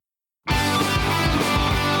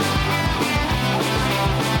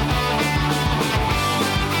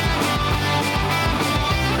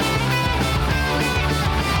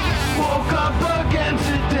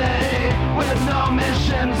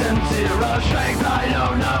strength I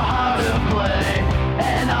don't know how to play,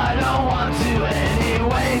 and I don't want to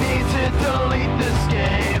anyway. Need to delete this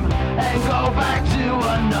game and go back to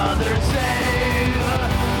another save.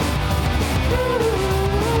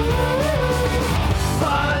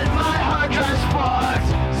 But my hard drive's fucked.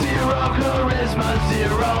 Zero charisma,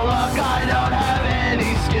 zero luck. I don't have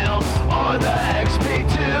any skills or the XP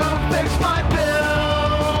to fix my build.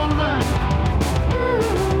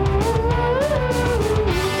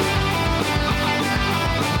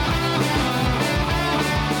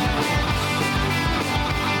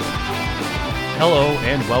 Hello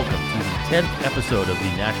and welcome to the 10th episode of the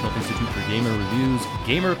National Institute for Gamer Review's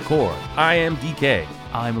Gamer Core. I am DK.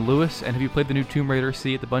 I'm Lewis, and have you played the new Tomb Raider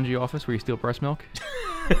C at the Bungie office where you steal breast milk?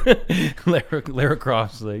 Lara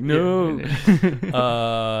Croft's like, no.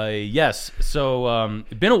 Yes. So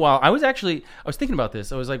it's been a while. I was thinking about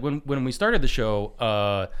this. I was like, when we started the show,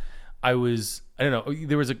 I don't know,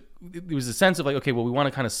 there was a sense of like, okay, well, we want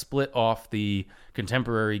to kind of split off the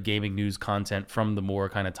contemporary gaming news content from the more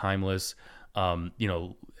kind of timeless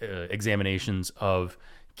examinations of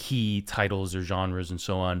key titles or genres and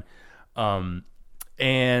so on.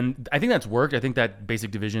 And I think that's worked. I think that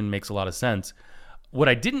basic division makes a lot of sense. What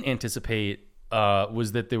I didn't anticipate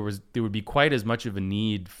was that there would be quite as much of a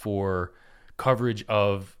need for coverage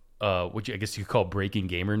of what I guess you could call breaking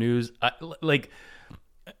gamer news. Part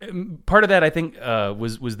of that I think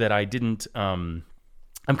was that I didn't.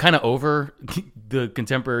 I'm kind of over the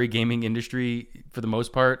contemporary gaming industry for the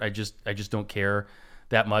most part. I just don't care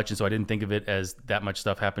that much, and so I didn't think of it as that much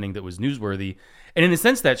stuff happening that was newsworthy. And in a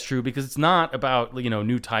sense, that's true because it's not about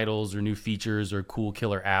new titles or new features or cool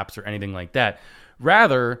killer apps or anything like that.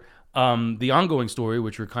 Rather, the ongoing story,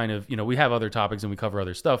 which we're kind of we have other topics and we cover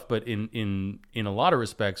other stuff, but in a lot of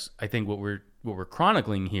respects, I think what we're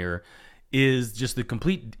chronicling here is just the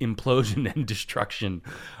complete implosion and destruction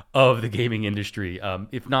of the gaming industry.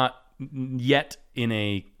 If not yet in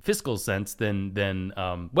a fiscal sense, then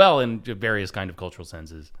in various kind of cultural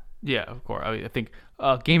senses. Yeah, of course. I think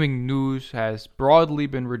gaming news has broadly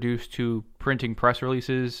been reduced to printing press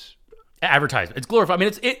releases. Advertisement. It's glorified. I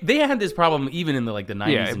mean, they had this problem even in the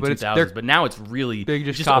 90s and 2000s, but now it's really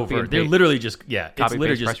just over. They're literally just it's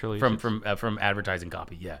literally just from advertising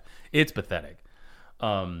copy. Yeah, it's pathetic.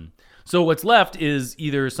 So what's left is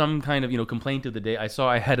either some kind of complaint of the day. I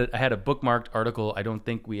had a bookmarked article. I don't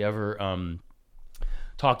think we ever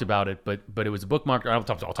talked about it, but it was a bookmarked. I'll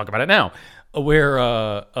talk about it now. Where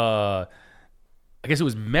I guess it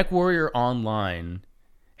was MechWarrior Online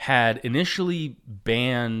had initially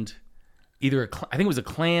banned either I think it was a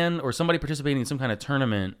clan or somebody participating in some kind of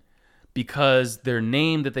tournament because their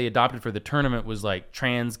name that they adopted for the tournament was like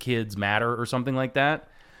Trans Kids Matter or something like that.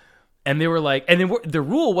 And they were like, the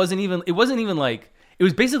rule wasn't even like, it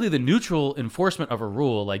was basically the neutral enforcement of a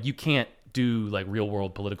rule. Like, you can't do like real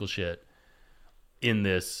world political shit in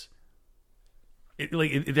this.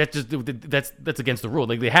 That's against the rule.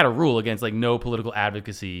 Like, they had a rule against like no political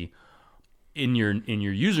advocacy in your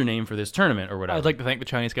username for this tournament or whatever. I'd like to thank the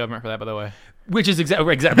Chinese government for that, by the way. Which is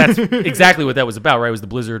that's exactly what that was about, right? It was the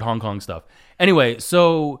Blizzard Hong Kong stuff. Anyway,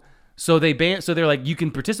 so they're like, you can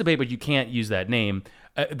participate, but you can't use that name.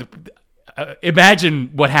 Imagine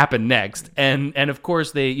what happened next, and of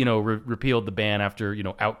course they repealed the ban after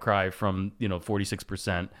outcry from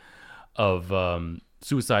 46% of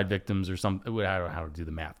suicide victims or something. I don't know how to do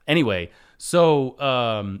the math. Anyway, so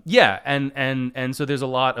and so there's a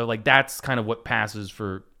lot of like that's kind of what passes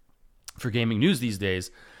for gaming news these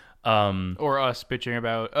days. Or us bitching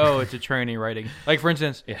about, it's a trainee writing. Like, for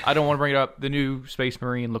instance, I don't want to bring it up. The new Space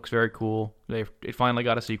Marine looks very cool. It finally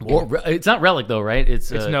got a sequel. It's not Relic though, right?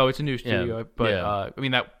 It's a new studio. But I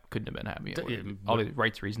mean, that couldn't have been happening. All the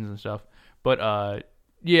rights reasons and stuff. But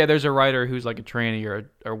there's a writer who's like a tranny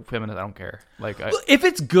or feminist. I don't care. If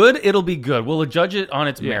it's good, it'll be good. We'll judge it on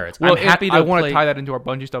its merits. Well, I'm happy. I want to tie that into our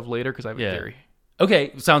Bungie stuff later because I have a theory.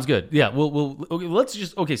 Okay, sounds good. Yeah, let's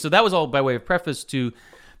just So that was all by way of preface to.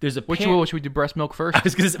 There's a should we do breast milk first?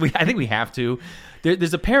 I think we have to.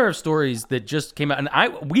 There's a pair of stories that just came out, and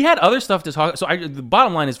we had other stuff to talk. So the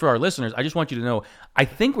bottom line is for our listeners, I just want you to know, I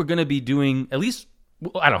think we're going to be doing at least,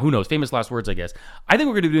 I don't know, who knows, famous last words, I guess. I think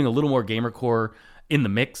we're going to be doing a little more Gamer Core in the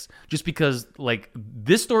mix, just because like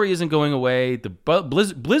this story isn't going away. The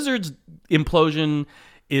Blizzard's implosion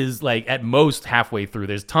is like at most halfway through.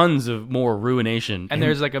 There's tons of more ruination, and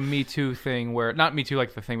there's like a Me Too thing where not Me Too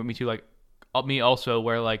like the thing, but Me Too like. Me also,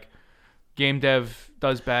 where like game dev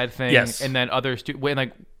does bad things, and then others do.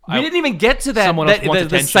 We didn't even get to that.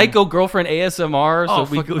 The psycho girlfriend ASMR. So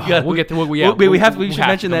we'll get to we should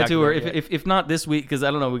mention that too. Or if not this week, because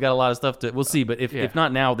I don't know, we got a lot of stuff to. We'll see. But if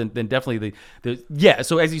not now, then definitely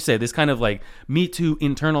So as you say, this kind of like Me Too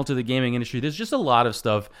internal to the gaming industry. There's just a lot of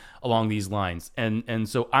stuff along these lines, and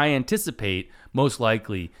so I anticipate most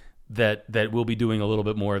likely that we'll be doing a little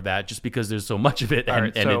bit more of that, just because there's so much of it,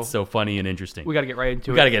 and it's so funny and interesting. We got to get right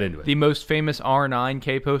into it. We got to get into it. The most famous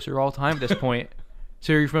R9K poster of all time at this point.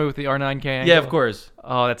 So you're familiar with the R9K angle? Yeah, of course.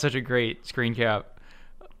 Oh, that's such a great screen cap.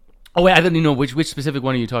 Oh, wait, I didn't even know which specific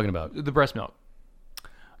one are you talking about? The Breastmilk.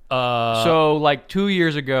 So, like, 2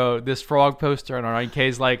 years ago, this frog poster on R9K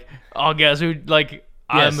is like, oh, guess who, like,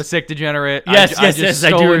 I'm a sick degenerate. Yes, I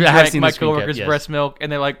do. I have seen my coworker's breast milk,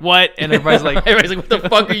 and they're like, "What?" And everybody's like, "What the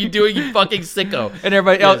fuck are you doing, you fucking sicko?" And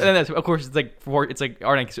everybody else, and then of course it's like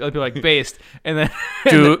R9, so other people are like based, and then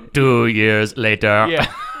 2 years later,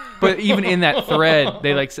 yeah. But even in that thread,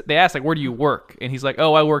 they asked like, "Where do you work?" And he's like,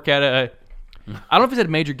 "Oh, I work at a." I don't know if he said a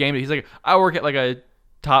major game, but he's like, "I work at like a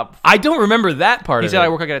top." I don't remember that part. He said, "I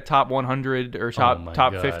work like at a top 100 or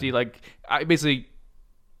top 50." Like, I basically.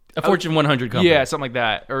 A Fortune 100 company. Yeah, something like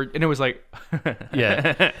that. And it was like...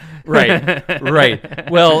 yeah.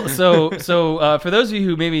 Right. Well, so for those of you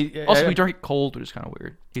who maybe... Also, we drank it cold, which is kind of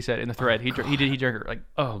weird. He said in the thread. He drank it like...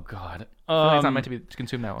 Oh, God. It's not meant to be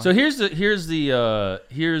consumed that way. So here's the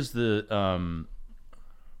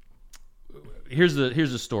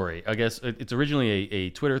story. I guess it's originally a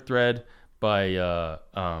Twitter thread by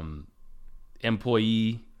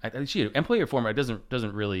employee or former. It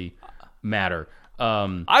doesn't really matter.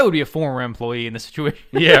 I would be a former employee in this situation.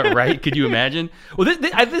 Yeah, right. Could you imagine? Well,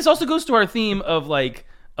 this also goes to our theme of like,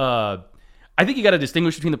 I think you got to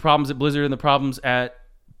distinguish between the problems at Blizzard and the problems at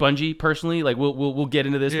Bungie. Personally, like we'll get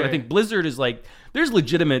into this, but I think Blizzard is like, there's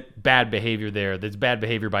legitimate bad behavior there. That's bad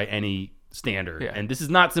behavior by any standard, and this is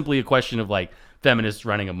not simply a question of like feminists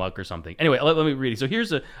running amok or something. Anyway, let me read it. So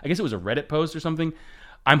here's I guess it was a Reddit post or something.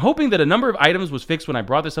 I'm hoping that a number of items was fixed when I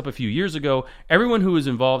brought this up a few years ago. Everyone who was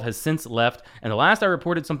involved has since left, and the last I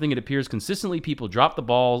reported something, it appears consistently people drop the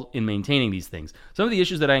ball in maintaining these things. Some of the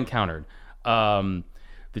issues that I encountered. The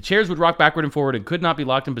chairs would rock backward and forward and could not be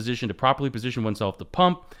locked in position to properly position oneself to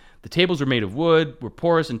pump. The tables were made of wood, were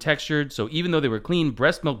porous and textured, so even though they were clean,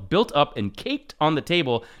 breast milk built up and caked on the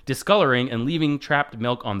table, discoloring and leaving trapped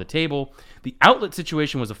milk on the table. The outlet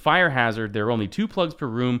situation was a fire hazard. There were only 2 plugs per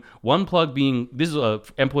room, one plug being, this is a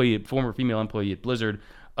former female employee at Blizzard,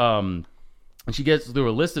 and she gets through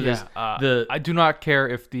a list of this. I do not care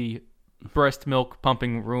if the breast milk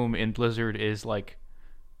pumping room in Blizzard is like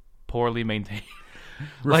poorly maintained.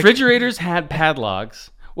 Refrigerators had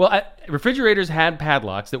padlocks. Refrigerators had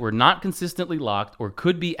padlocks that were not consistently locked or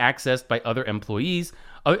could be accessed by other employees.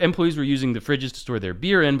 Other employees were using the fridges to store their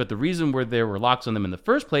beer in, but the reason where there were locks on them in the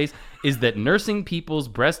first place is that nursing people's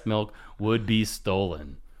breast milk would be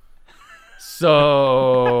stolen.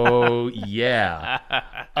 So, yeah.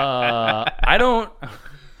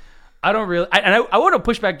 I don't really, I want to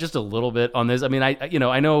push back just a little bit on this. I mean, I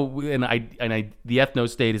know, and the ethno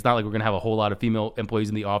state, it's not like we're going to have a whole lot of female employees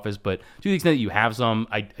in the office, but to the extent that you have some,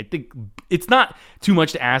 I think it's not too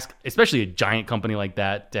much to ask, especially a giant company like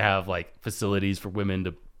that, to have like facilities for women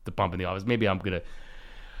to pump in the office. Maybe I'm going to,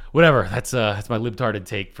 whatever. That's my libtarded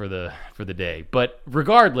take for the day. But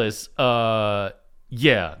regardless, yeah,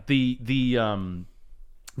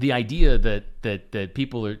 the idea that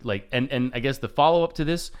people are like, and I guess the follow up to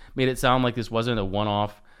this made it sound like this wasn't a one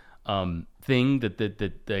off thing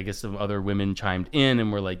that I guess some other women chimed in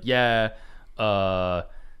and were like, yeah,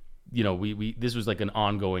 we this was like an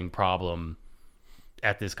ongoing problem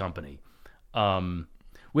at this company,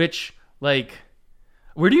 which like,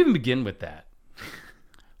 where do you even begin with that?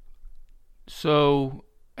 So,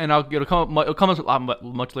 and it'll come a lot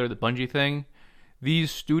much later, the Bungie thing.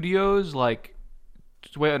 These studios, like,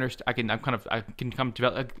 the way I understand, I can come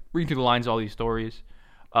to reading through the lines of all these stories,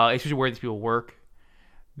 especially where these people work.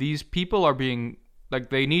 These people are being like,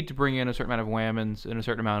 they need to bring in a certain amount of women's and a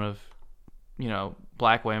certain amount of,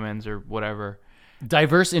 black women's or whatever,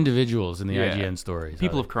 diverse individuals in the IGN stories,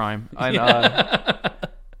 people of crime, and,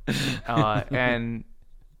 and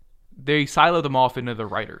they silo them off into the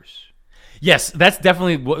writers. Yes, that's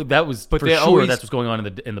definitely that was but for sure. Always, that's what's going on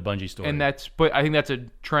in the Bungie story, but I think that's a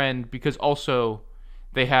trend because also.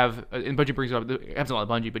 They have, and Bungie brings it up, it happens a lot of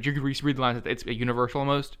Bungie, but you can read the lines, it's universal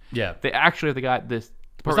almost. Yeah. They actually have got this.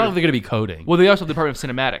 It's not like they're going to be coding. Well, they also have the Department of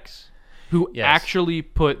Cinematics, who actually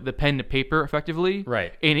put the pen to paper effectively.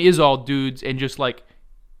 Right. And it is all dudes and just like.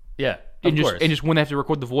 Yeah. And just when they have to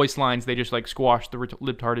record the voice lines, they just like squash the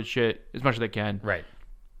libtarded shit as much as they can. Right.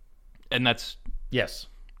 And that's. Yes.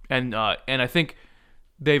 And I think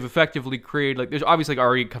they've effectively created, like, there's obviously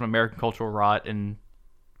already kind of American cultural rot and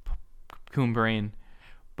coon brain,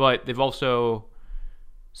 but they've also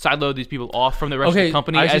sideload these people off from the rest of the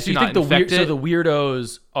company. So you think the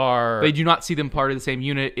weirdos are... They do not see them part of the same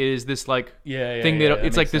unit. Is this like thing that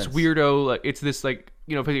it's like sense. This weirdo, like it's this like,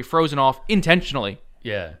 you know, frozen off intentionally.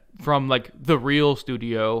 Yeah. From like the real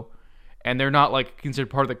studio, and they're not like considered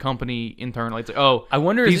part of the company internally. It's like, oh, I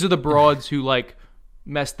wonder these are the broads who like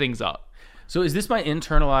mess things up. So is this my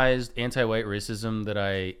internalized anti-white racism that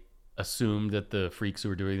I assumed that the freaks who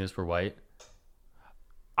were doing this were white?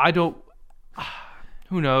 I don't...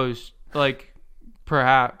 Who knows? Like,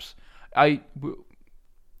 perhaps.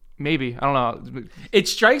 Maybe. I don't know. It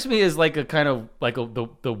strikes me as like a kind of like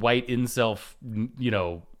the white incel, you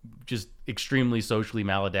know, just extremely socially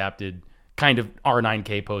maladapted kind of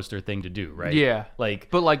R9K poster thing to do, right? Yeah. Like,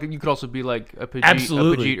 but like you could also be like a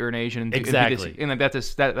Pajit or an Asian. Exactly. And like that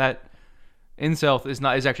incel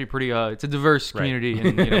is actually pretty it's a diverse community,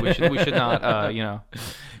 and you know, we should not you know.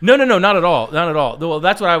 No, not at all. Well,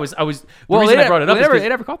 that's what I was well, reason I brought it up they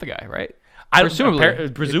never caught the guy, right?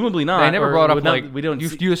 Presumably not. They never brought up not, like we don't.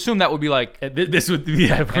 You assume that would be like this would be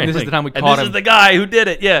right, and this is the time we caught him. This is the guy who did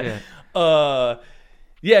it. Yeah.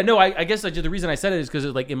 Yeah, no, I guess the reason I said it is because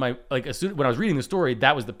like in my like when I was reading the story,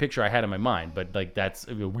 that was the picture I had in my mind. But like that's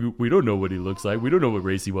we don't know what he looks like. We don't know what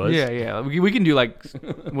race he was. Yeah. We can do like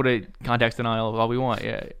what a context denial all we want.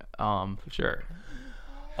 Yeah, sure.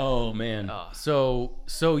 Oh man. So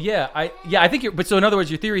yeah, I think but so in other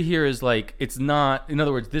words, your theory here is like it's not. In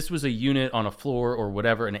other words, this was a unit on a floor or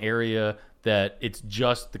whatever, an area that it's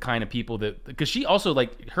just the kind of people that, because she also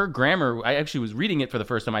like her grammar, I actually was reading it for the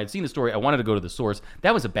first time. I had seen the story. I wanted to go to the source.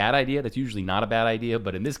 That was a bad idea. That's usually not a bad idea,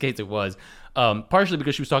 but in this case it was, partially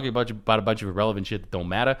because she was talking about a bunch of irrelevant shit that don't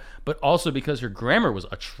matter, but also because her grammar was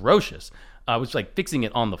atrocious. I was like fixing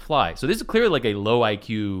it on the fly. So this is clearly like a low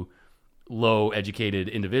IQ, lowly educated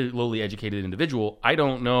individual. I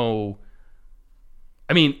don't know.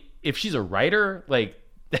 I mean, if she's a writer, like,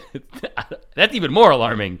 that's even more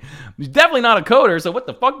alarming. She's definitely not a coder, so what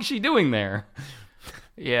the fuck is she doing there?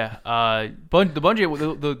 Yeah,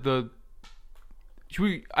 the should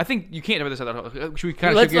we? I think you can't have this. Should we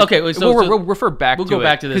kind of? We'll refer back. We'll go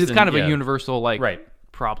back to this because it's kind of a universal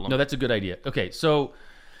problem. No, that's a good idea. Okay, so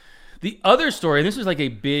the other story. This was like a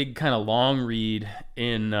big kind of long read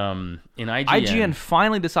in IGN. IGN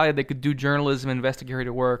finally decided they could do journalism,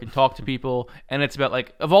 investigative work, and talk to people, and it's about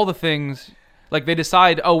like of all the things. Like they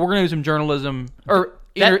decide, we're gonna do some journalism, or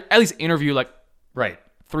at least interview like 3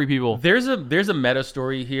 people. There's a meta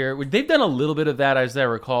story here. They've done a little bit of that, as I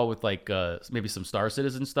recall, with like maybe some Star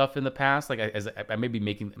Citizen stuff in the past. Like I maybe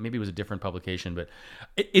it was a different publication, but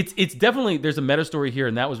it's definitely there's a meta story here,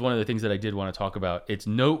 and that was one of the things that I did want to talk about. It's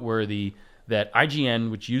noteworthy that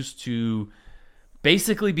IGN, which used to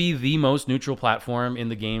basically be the most neutral platform in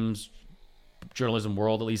the games journalism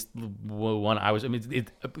world, at least one I was. I mean, it's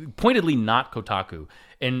pointedly not Kotaku,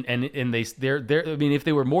 and they're. I mean, if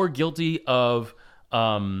they were more guilty of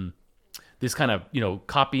this kind of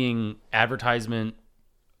copying advertisement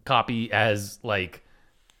copy as like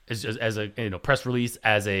as a press release,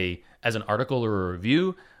 as an article or a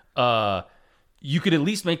review, you could at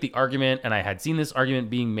least make the argument, and I had seen this argument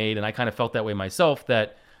being made, and I kind of felt that way myself,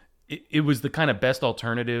 that it was the kind of best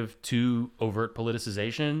alternative to overt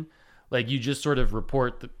politicization. Like, you just sort of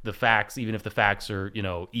report the facts, even if the facts are,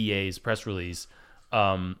 EA's press release,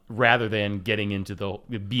 rather than getting into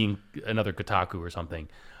being another Kotaku or something.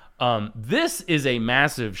 This is a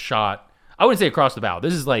massive shot. I wouldn't say across the bow.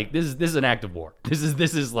 This is an act of war. This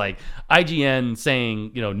is like IGN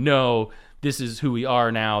saying, no, this is who we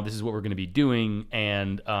are now. This is what we're going to be doing.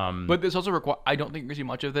 And but this also I don't think you're going to see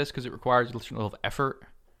much of this because it requires a little of effort.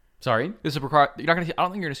 Sorry, this is you're not going to. I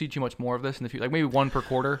don't think you're going to see too much more of this in the future. Like maybe one per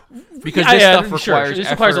quarter, because this stuff requires.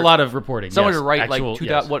 This requires a lot of reporting. Someone to write like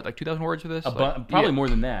 2,000 words for this. Probably more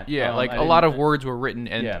than that. Yeah, a lot of words were written,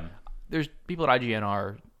 and there's people at IGN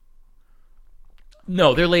are.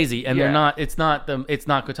 No, they're lazy, and they're not. It's not them. It's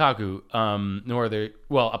not Kotaku. Nor they.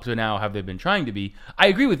 Well, up to now, have they been trying to be? I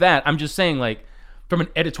agree with that. I'm just saying, like, from an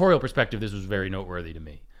editorial perspective, this was very noteworthy to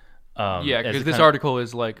me. Because this article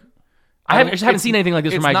is like. I haven't seen anything like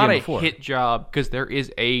this from IGN before. It's not a hit job because there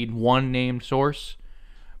is a one named source,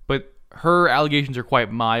 but her allegations are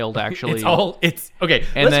quite mild, actually. It's okay.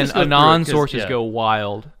 And then anon sources go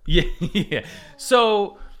wild. Yeah.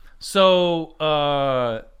 So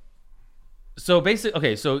basically,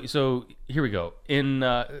 okay. So here we go.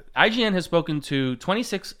 IGN has spoken to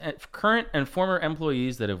 26 current and former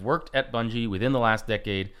employees that have worked at Bungie within the last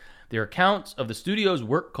decade. Their accounts of the studio's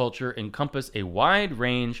work culture encompass a wide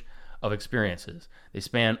range of experiences. They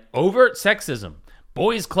span overt sexism,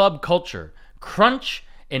 boys club culture, crunch,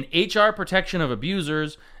 and HR protection of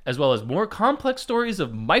abusers, as well as more complex stories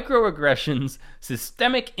of microaggressions,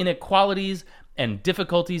 systemic inequalities, and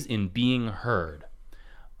difficulties in being heard.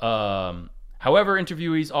 However,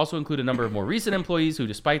 interviewees also include a number of more recent employees who,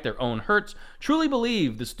 despite their own hurts, truly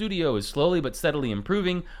believe the studio is slowly but steadily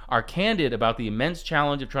improving, are candid about the immense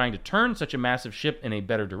challenge of trying to turn such a massive ship in a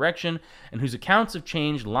better direction, and whose accounts of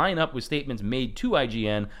change line up with statements made to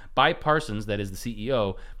IGN by Parsons, that is the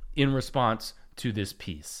CEO, in response to this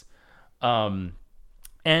piece. And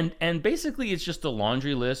basically it's just a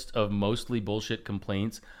laundry list of mostly bullshit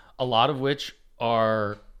complaints, a lot of which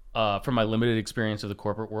are, from my limited experience of the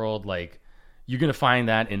corporate world, like, you're going to find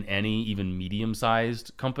that in any even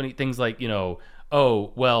medium-sized company. Things like,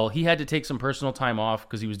 oh, well, he had to take some personal time off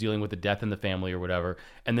because he was dealing with a death in the family or whatever.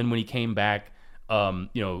 And then when he came back,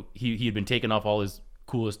 he had been taking off all his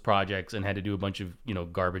coolest projects and had to do a bunch of,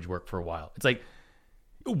 garbage work for a while. It's like,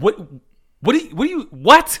 what do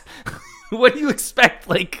you expect?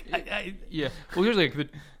 Like, yeah. Well, here's like the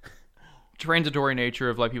transitory nature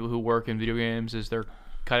of like people who work in video games is they're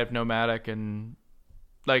kind of nomadic, and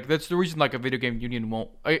like that's the reason like a video game union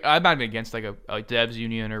won't. I'm not even against like a devs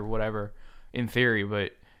union or whatever in theory,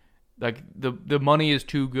 but like the money is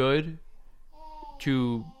too good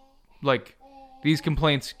to like these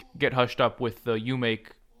complaints get hushed up with the you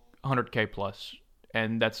make 100K plus,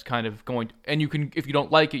 and that's kind of going to, and you can, if you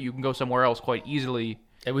don't like it, you can go somewhere else quite easily.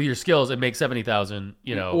 And with your skills, it makes 70,000,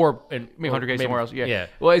 or make 100K somewhere else. Yeah.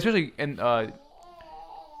 Well, especially and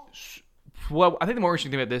well, I think the more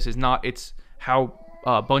interesting thing about this is not it's how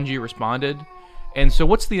Bungie responded. And so,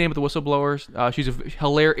 what's the name of the whistleblowers? She's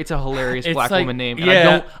It's a hilarious black woman name. And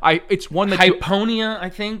yeah. It's one that Hyponia, I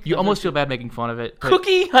think. You almost feel bad making fun of it.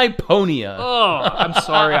 Cookie Hyponia. Oh, I'm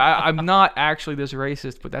sorry. I'm not actually this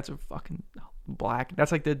racist, but that's a fucking black.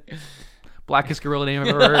 That's like the blackest gorilla name I've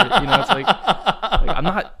ever heard. It's like I'm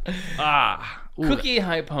not. Cookie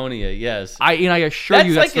Hyponia, yes. I assure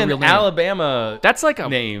you that's like the real name. Alabama. That's like a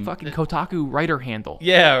name. Fucking Kotaku writer handle.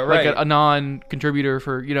 Yeah, right. Like a non-contributor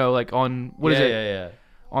for like on what is it? Yeah.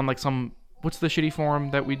 On like some what's the shitty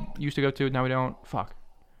forum that we used to go to? Now we don't. Fuck.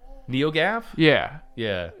 NeoGAF? Yeah.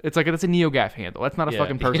 It's like that's a NeoGAF handle. That's not a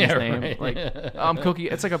fucking person's name. Right. Like Cookie.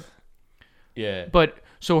 It's like a. Yeah. But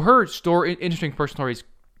so her story, interesting personal stories,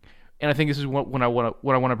 and I think this is what I want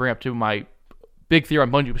to bring up to my big theory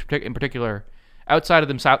on Bungie in particular. Outside of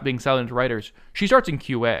them being silent writers, she starts in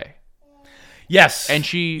QA. Yes. And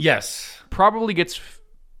she yes probably gets,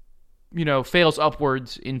 fails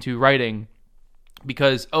upwards into writing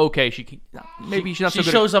because, she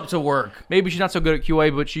shows up to work. Maybe she's not so good at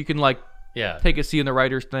QA, but she can, take a C in the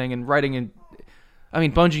writer's thing and writing. And I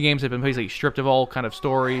mean, Bungie games have been basically stripped of all kind of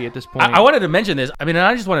story at this point. I wanted to mention this. I mean,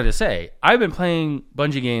 I just wanted to say, I've been playing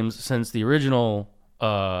Bungie games since the original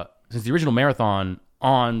marathon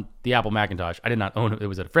on the Apple Macintosh. I did not own it. It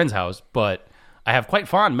was at a friend's house, but I have quite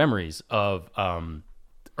fond memories of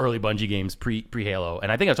early Bungie games pre-Halo.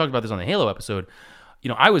 And I think I've talked about this on the Halo episode.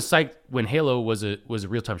 I was psyched when Halo was a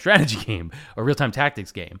real-time strategy game, a real-time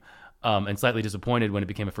tactics game, and slightly disappointed when it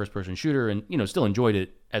became a first-person shooter, and still enjoyed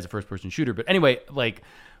it as a first-person shooter. But anyway,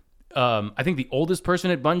 I think the oldest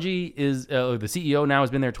person at Bungie is the CEO now has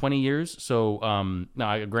been there 20 years. So,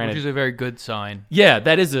 granted, which is a very good sign. Yeah,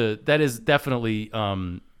 that is definitely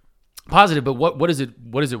positive. But what is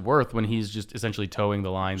it worth when he's just essentially towing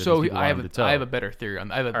the line? That so I have a better theory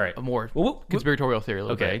on. I have a more conspiratorial theory.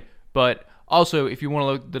 Okay, bit. But also, if you want to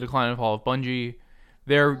look at the decline and fall of Bungie,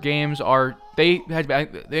 their games are they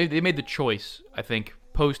made the choice. I think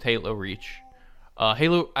post Halo Reach,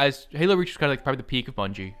 Halo Reach was kind of like probably the peak of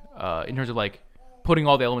Bungie. In terms of like putting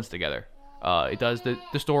all the elements together, it does the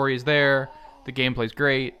story is there, the gameplay's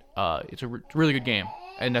great. It's a really good game,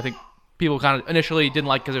 and I think people kind of initially didn't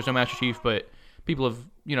like because there's no Master Chief, but people have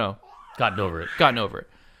gotten over it.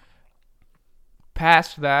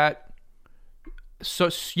 Past that,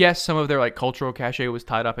 so yes, some of their like cultural cachet was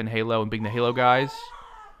tied up in Halo and being the Halo guys,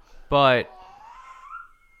 but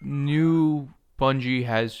new Bungie,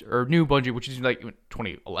 which is like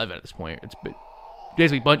 2011 at this point, it's been.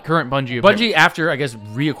 Basically, current Bungie. After, I guess,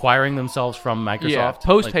 reacquiring themselves from Microsoft. Yeah,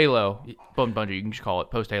 post-Halo. Bungie, you can just call it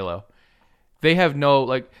post-Halo. They have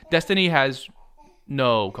no, Destiny has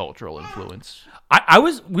no cultural influence.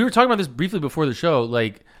 We were talking about this briefly before the show.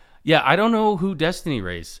 I don't know who Destiny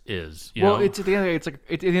Race is. It's at the end of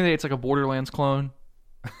the day, it's like a Borderlands clone.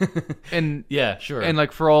 And yeah, sure.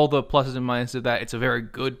 And for all the pluses and minuses of that, it's a very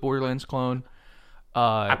good Borderlands clone.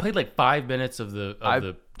 I played 5 minutes of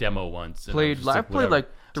the demo once. I played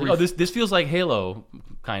this feels like Halo,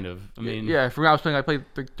 kind of. I mean, yeah. For me, I played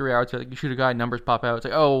 3 hours. Like, you shoot a guy, numbers pop out. It's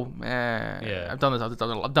like, oh man, yeah. I've done this. I've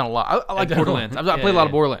done a lot. I like Borderlands. I played a lot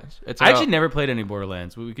of Borderlands. I actually never played any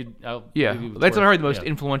Borderlands. We could. That's probably the most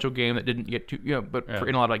influential game that didn't get too. But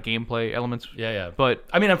in a lot of like gameplay elements. Yeah. But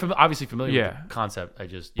I mean, I'm obviously familiar with the concept.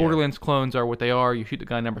 Borderlands clones are what they are. You shoot the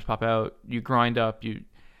guy, numbers pop out. You grind up.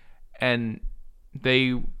 And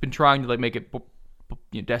they've been trying to like make it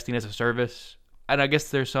Destiny as a service. And I guess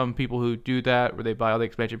there's some people who do that where they buy all the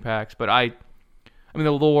expansion packs, but I mean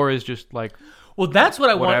the lore is just like, well, that's what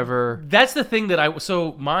I want. That's the thing that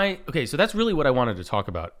so that's really what I wanted to talk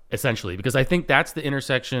about essentially, because I think that's the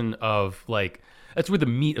intersection of like, that's where the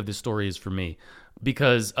meat of the story is for me.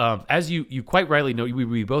 Because as you quite rightly know,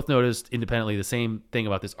 we both noticed independently the same thing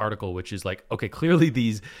about this article, which is like, okay, clearly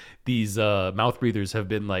these mouth breathers have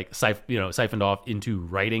been like siphoned off into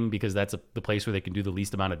writing, because that's the place where they can do the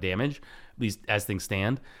least amount of damage, at least as things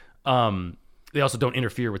stand. They also don't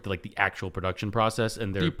interfere with the actual production process,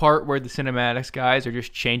 and the part where the cinematics guys are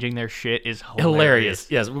just changing their shit is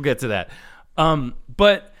hilarious. Yes, we'll get to that.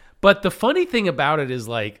 But the funny thing about it is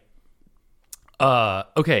like,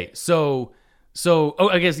 okay, so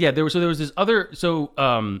I guess there was this other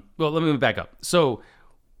well, let me back up. So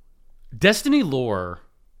Destiny lore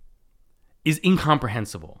is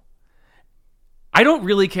incomprehensible. I don't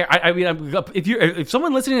really care. I mean, if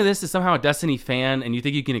someone listening to this is somehow a Destiny fan and you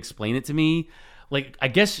think you can explain it to me, like, I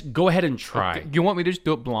guess go ahead and try. Okay. You want me to just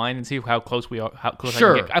do it blind and see how close we are? How close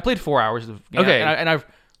sure. I can get? I played 4 hours of okay, and I've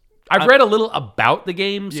read a little about the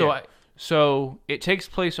game. So it takes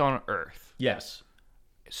place on Earth. Yes.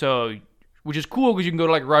 So, which is cool because you can go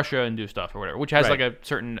to like Russia and do stuff or whatever, which has like a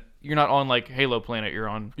certain, you're not on like Halo planet, you're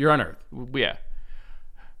on Earth. Yeah.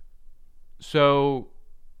 So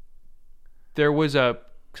there was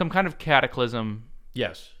some kind of cataclysm.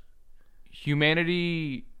 Yes.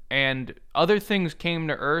 Humanity and other things came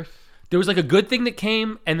to Earth. There was like a good thing that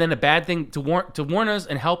came, and then a bad thing to warn us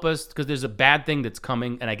and help us, because there's a bad thing that's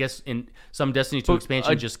coming. And I guess in some Destiny 2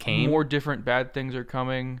 expansion just came. More different bad things are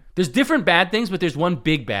coming. There's different bad things, but there's one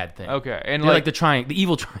big bad thing. Okay, and like the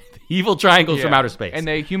evil triangles from outer space. And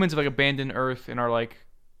the humans have like abandoned Earth and are like,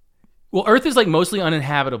 well, Earth is like mostly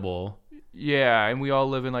uninhabitable. Yeah, and we all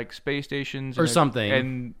live in like space stations or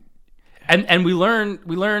something. And we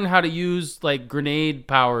learn how to use like grenade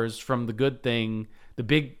powers from the good thing.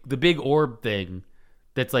 The big orb thing,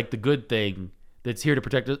 that's like the good thing that's here to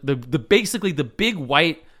protect us. Basically the big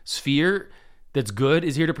white sphere that's good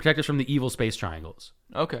is here to protect us from the evil space triangles.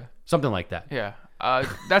 Okay, something like that. Yeah,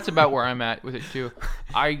 that's about where I'm at with it too.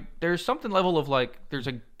 There's something level of like, there's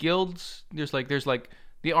like guilds. There's like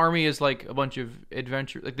the army is like a bunch of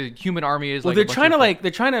adventure. Like the human army is. Well, they're trying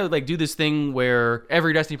to do this thing where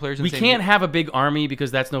every Destiny player is. We can't have a big army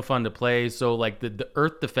because that's no fun to play. So like the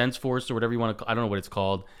Earth Defense Force or whatever you want to, I don't know what it's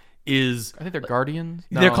called. I think they're Guardians.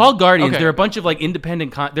 No. They're called Guardians. Okay. They're a bunch of like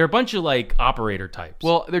independent. They're a bunch of like operator types.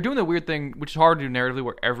 Well, they're doing the weird thing, which is hard to do narratively,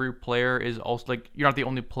 where every player is also like, you're not the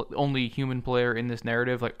only human player in this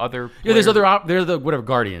narrative. Like other players. Yeah, there's they're the whatever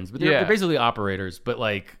Guardians, but they're basically operators. But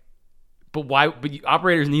like. But why? But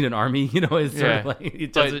operators need an army, It's sort of like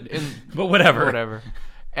it doesn't. But whatever.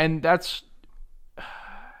 And that's.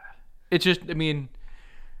 It's just. I mean,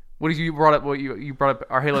 what you brought up? What you brought up?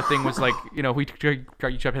 Our Halo thing was like, we tried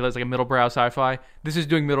Halo as like a middle-brow sci-fi. This is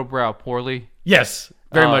doing middle-brow poorly. Yes,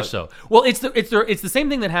 very much so. Well, it's the same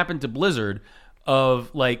thing that happened to Blizzard,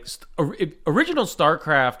 of like original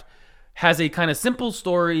StarCraft has a kind of simple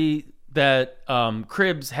story that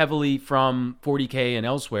cribs heavily from 40K and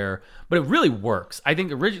elsewhere, but it really works. I think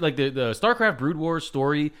the StarCraft Brood War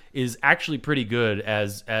story is actually pretty good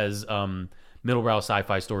as middle-brow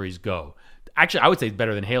sci-fi stories go. Actually, I would say it's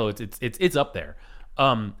better than Halo. It's up there.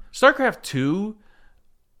 StarCraft 2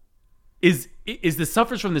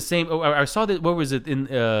 suffers from the same. I saw that. What is it in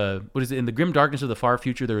the grim darkness of the far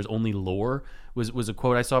future? There is only lore. Was a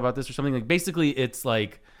quote I saw about this or something. Like basically, it's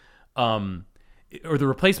like. Or the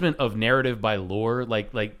replacement of narrative by lore,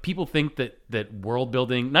 like people think that world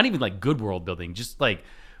building, not even like good world building, just like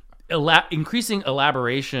increasing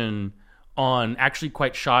elaboration on actually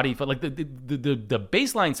quite shoddy. But like the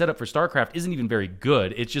baseline setup for StarCraft isn't even very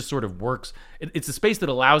good. It just sort of works. It's a space that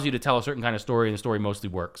allows you to tell a certain kind of story, and the story mostly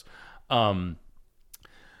works.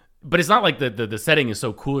 But it's not like the setting is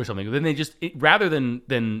so cool or something. Then they just rather than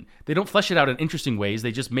they don't flesh it out in interesting ways.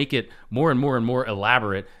 They just make it more and more and more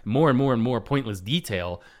elaborate, more and more pointless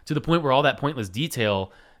detail, to the point where all that pointless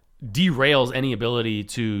detail derails any ability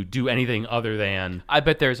to do anything other than. I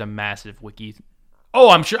bet there's a massive wiki.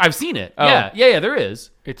 Oh, I'm sure I've seen it. Oh. Yeah, there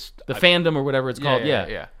is. It's the fandom or whatever it's called.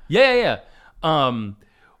 Yeah.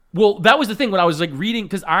 Well, that was the thing when I was like reading,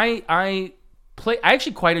 because I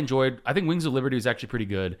actually quite enjoyed. I think Wings of Liberty was actually pretty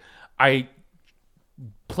good. I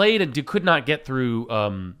played and could not get through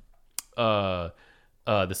the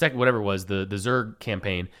second, whatever it was, the Zerg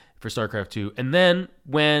campaign for StarCraft 2. And then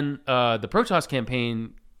when the Protoss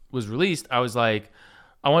campaign was released, I was like,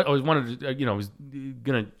 I was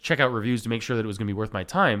gonna check out reviews to make sure that it was gonna be worth my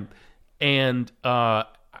time. And I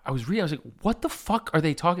was like, what the fuck are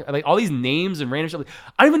they talking? Like all these names and random stuff.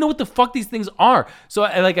 I don't even know what the fuck these things are. So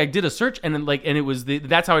I did a search and then and it was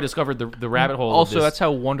that's how I discovered the rabbit hole. Also, that's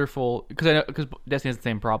how wonderful, because Destiny has the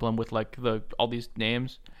same problem with like all these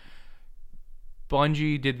names.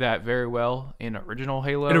 Bungie did that very well in original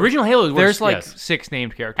Halo. In original Halo, there's like 6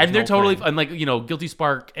 named characters, and they're totally and Guilty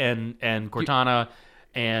Spark and Cortana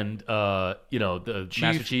and the Chief,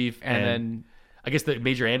 Master Chief and then I guess the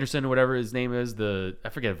Major Anderson or whatever his name is. I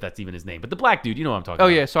forget if that's even his name, but the black dude, you know what I'm talking about. Oh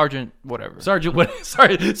yeah, Sergeant whatever. Sergeant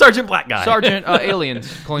Black Guy. Sergeant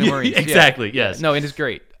Aliens, Colonial Marines. Exactly. Yeah. Yes. No, it is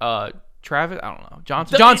great. Travis, I don't know.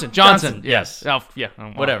 Johnson. Yes. Oh yeah.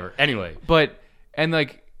 Whatever. Anyway, and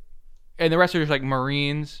the rest are just like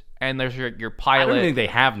Marines, and there's your pilot. I don't think they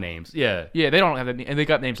have names. Yeah. Yeah, they don't have that, and they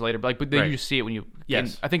got names later, but then you just see it when you.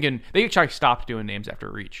 Yes. I think they actually stopped doing names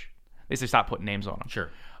after Reach. They stopped putting names on them. Sure.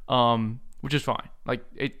 Which is fine. Like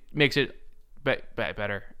it makes it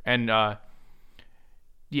better. And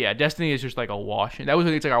Destiny is just like a wash. And that was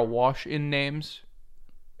it's like a wash in names,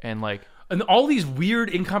 and all these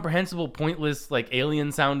weird, incomprehensible, pointless, like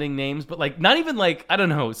alien sounding names, but like not even like I don't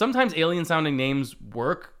know. Sometimes alien sounding names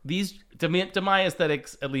work. These to my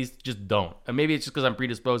aesthetics at least just don't. And maybe it's just because I'm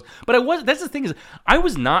predisposed. But that's the thing is I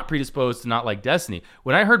was not predisposed to not like Destiny.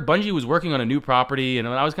 When I heard Bungie was working on a new property, and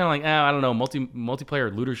I was kind of like, I don't know,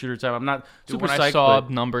 multiplayer looter shooter type. I'm not super psyched. When I saw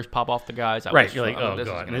numbers pop off the guys, you're like, oh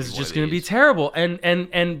god, this is just going to be terrible.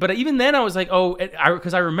 And but even then I was like,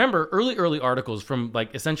 because I remember early articles from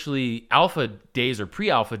like essentially alpha days or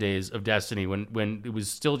pre-alpha days of Destiny when it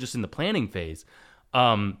was still just in the planning phase.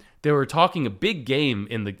 They were talking a big game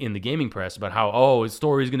in the gaming press about how his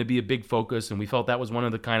story is going to be a big focus, and we felt that was one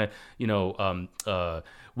of the kind of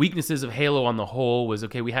weaknesses of Halo on the whole was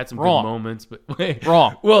we had some good moments, but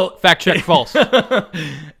wrong. Well, fact check false.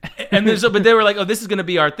 And but they were like, this is going to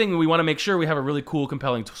be our thing, and we want to make sure we have a really cool,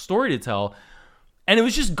 compelling story to tell. And it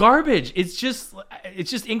was just garbage. It's just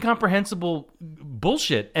incomprehensible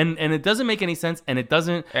bullshit, and it doesn't make any sense, and it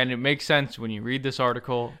doesn't. And it makes sense when you read this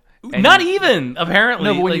article. Not even, apparently.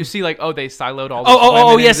 No, but when you see they siloed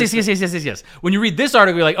all these yes. When you read this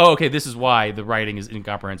article, you're like, okay, this is why the writing is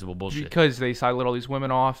incomprehensible bullshit. Because they siloed all these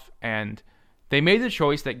women off, and they made the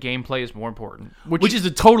choice that gameplay is more important. Which is I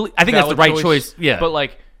think that's the right choice. Yeah.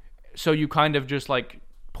 But so you kind of just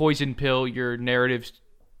poison pill your narratives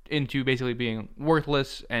into basically being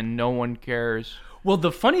worthless and no one cares. Well,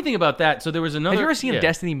 the funny thing about that, so there was another... Have you ever seen a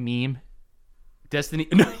Destiny meme? Destiny?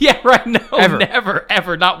 No, yeah, right. No, ever,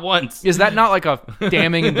 never, not once. Is that not like a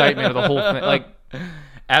damning indictment of the whole thing?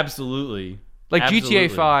 Absolutely.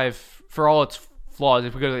 GTA 5, for all its flaws,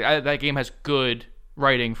 if we go that game has good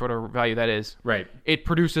writing for the value that is. Right. It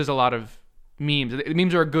produces a lot of memes. The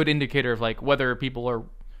memes are a good indicator of whether people are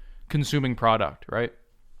consuming product, right?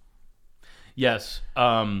 Yes.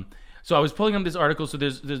 So I was pulling up this article. So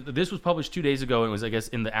this was published 2 days ago, and it was, I guess,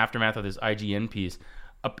 in the aftermath of this IGN piece.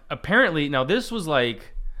 Apparently, now this was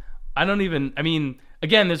again,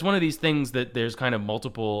 there's one of these things that there's kind of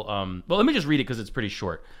multiple, well, let me just read it because it's pretty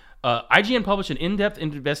short. IGN published an in-depth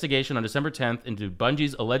investigation on December 10th into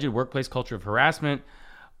Bungie's alleged workplace culture of harassment.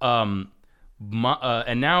 And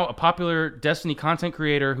now a popular Destiny content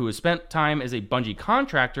creator who has spent time as a Bungie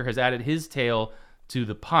contractor has added his tale to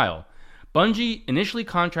the pile. Bungie initially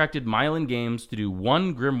contracted Mylan Games to do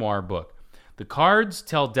one Grimoire book. The cards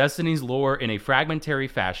tell Destiny's lore in a fragmentary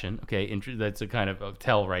fashion. Okay, that's a kind of a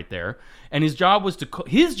tell right there. And his job was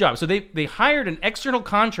so they hired an external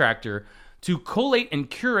contractor to collate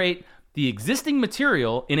and curate the existing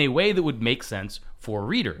material in a way that would make sense for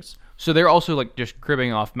readers. So they're also just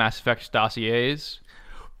cribbing off Mass Effect dossiers,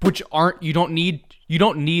 which you don't need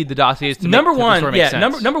the dossiers to number make one. Make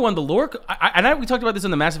sense. Number one, the lore. We talked about this in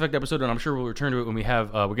the Mass Effect episode, and I'm sure we'll return to it when we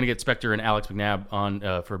have. We're gonna get Spectre and Alex McNabb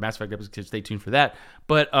on for Mass Effect episode. Stay tuned for that.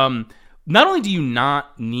 But not only do you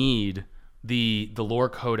not need the lore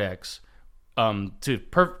codex to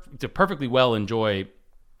perfectly well enjoy,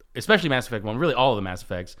 especially Mass Effect 1, really all of the Mass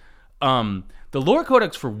Effects. The lore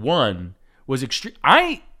codex for 1 was extreme.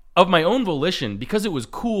 Of my own volition, because it was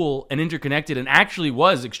cool and interconnected and actually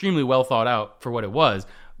was extremely well thought out for what it was,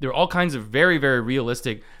 there were all kinds of very, very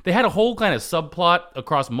realistic... They had a whole kind of subplot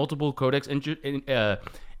across multiple codex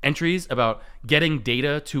entries about getting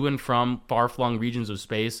data to and from far-flung regions of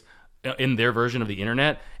space in their version of the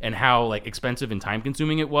internet, and how like expensive and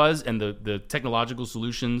time-consuming it was, and the technological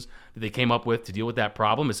solutions that they came up with to deal with that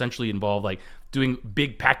problem essentially involved like doing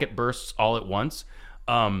big packet bursts all at once.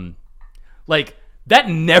 Like that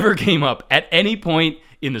never came up at any point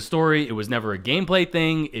in the story. It was never a gameplay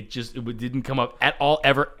thing. It didn't come up at all,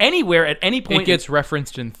 ever, anywhere, at any point. It gets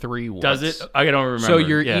referenced in 3 once. Does it? I don't remember. So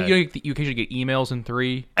you occasionally get emails in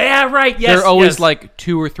 3. Yeah, right. Yes, they're always like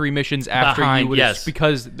 2 or 3 missions after behind, you would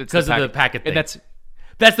because of the packet thing. And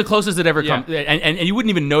that's the closest it ever comes. And you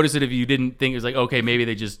wouldn't even notice it if you didn't think it was like, okay, maybe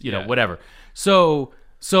they just whatever. So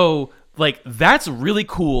like that's really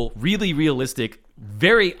cool, really realistic,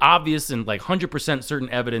 very obvious, and like 100% certain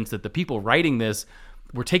evidence that the people writing this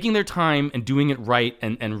were taking their time and doing it right,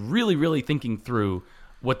 and really, really thinking through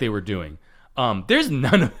what they were doing. There's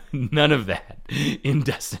none of that in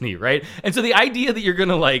Destiny, right? And so the idea that you're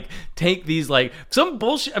gonna like take these like some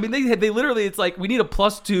bullshit. I mean, they literally, it's like we need a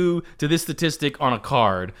 +2 to this statistic on a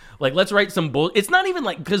card. Like let's write some bull. It's not even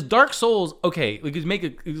like, because Dark Souls. Okay, we could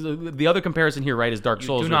make the other comparison here, right? Is Dark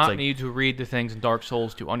Souls. You do not need to read the things in Dark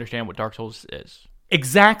Souls to understand what Dark Souls is.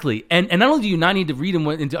 Exactly, and not only do you not need to read them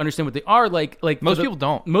and to understand what they are, like most people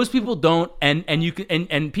don't. Most people don't, and you can,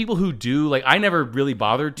 and people who do, like I never really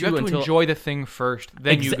bothered to. You have to until, enjoy the thing first,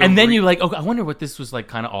 then you're like, okay, I wonder what this was like,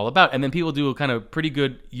 kind of all about. And then people do a kind of pretty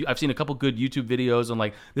good. I've seen a couple good YouTube videos on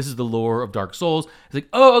like this is the lore of Dark Souls. It's like,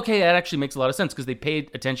 oh, okay, that actually makes a lot of sense because they paid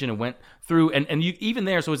attention and went through, and you even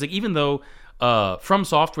there. So it's like even though From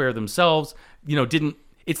Software themselves, didn't.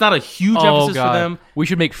 It's not a huge emphasis for them. We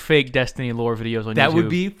should make fake Destiny lore videos on YouTube. That would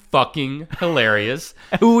be fucking hilarious.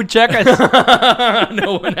 Who would check us?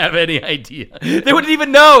 No one have any idea. They wouldn't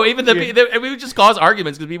even know. Even we would just cause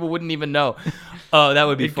arguments because people wouldn't even know. That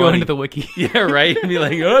would be funny. Go into the wiki. Yeah, right. And be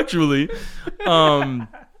like, actually.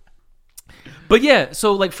 But yeah,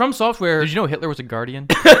 so like From Software. Did you know Hitler was a guardian?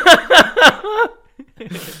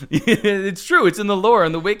 It's true. It's in the lore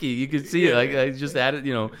on the wiki. You can see it. Like I just added,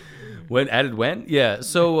 when? Yeah.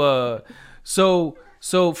 So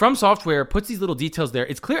From Software puts these little details there.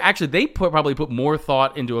 It's clear, actually, they probably put more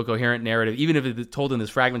thought into a coherent narrative, even if it's told in this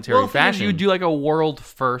fragmentary fashion. You do like a world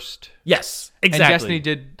first. Yes, exactly. And Destiny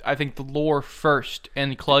did, I think, the lore first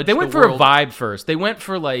and Cludge. They went for a vibe first. They went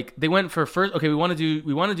for first. Okay, we want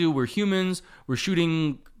to do. We're humans. We're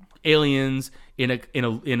shooting aliens in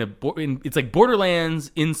it's like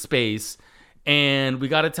Borderlands in space, and we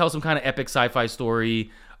got to tell some kind of epic sci-fi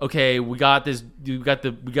story. Okay, we got this. We got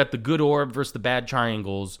the good orb versus the bad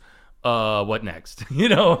triangles. What next?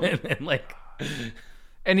 And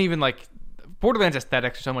even like Borderlands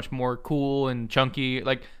aesthetics are so much more cool and chunky.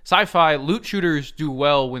 Like sci-fi loot shooters do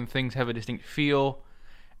well when things have a distinct feel,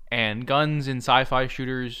 and guns in sci-fi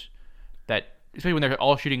shooters especially when they're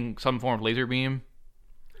all shooting some form of laser beam,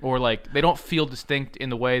 or like they don't feel distinct in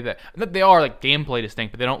the way that they are like gameplay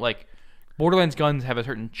distinct, but they don't like. Borderlands guns have a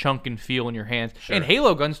certain chunk and feel in your hands, and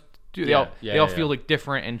Halo guns do. They all feel like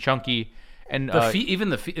different and chunky. And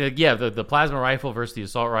the plasma rifle versus the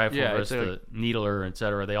assault rifle versus the needler,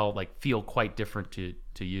 etc. They all like feel quite different to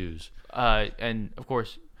use. And of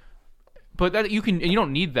course, but that you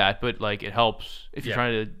don't need that, but like it helps if you're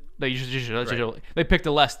trying to. They picked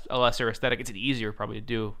a lesser aesthetic. It's easier probably to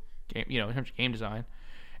do, in terms of game design.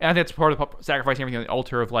 And I think that's part of sacrificing everything on the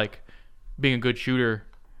altar of like being a good shooter.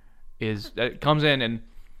 Is that it comes in, and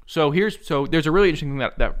so there's a really interesting thing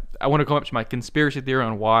that I want to come up to my conspiracy theory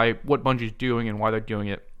on what Bungie's doing and why they're doing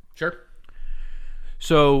it. Sure.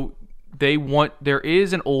 So there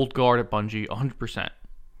is an old guard at Bungie, 100%,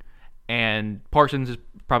 and Parsons is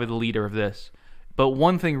probably the leader of this. But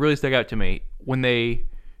one thing really stuck out to me when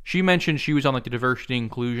she mentioned she was on like the diversity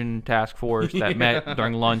inclusion task force that met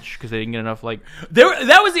during lunch because they didn't get enough like.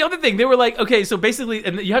 That was the other thing. They were like, okay, so basically,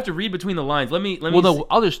 and you have to read between the lines. Let me. Well, no,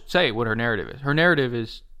 I'll just say what her narrative is. Her narrative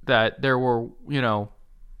is that there were,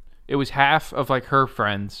 it was half of like her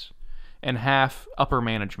friends and half upper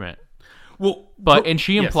management. Well, and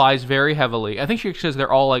she implies very heavily. I think she says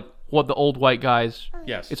they're all like the old white guys.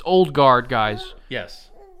 Yes. It's old guard guys. Yes.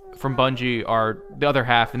 From Bungie are the other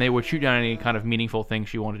half, and they would shoot down any kind of meaningful thing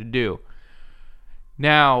she wanted to do.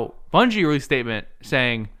 Now, Bungie released a statement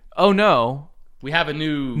saying, "Oh no, we have a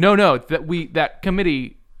new that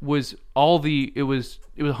committee was it was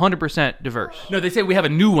 100% diverse." No, they say we have a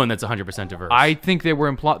new one that's 100% diverse. I think they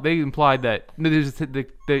implied that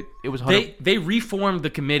it was 100%. They reformed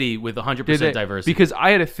the committee with 100% diversity. Because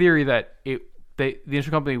I had a theory that the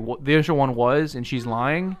initial one was, and she's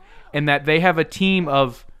lying, and that they have a team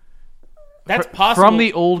of. That's possible. From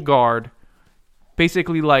the old guard,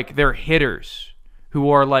 basically like they're hitters. who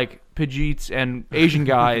are like Pajeets and Asian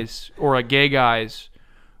guys or like gay guys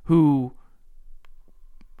who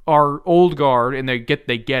are old guard and they get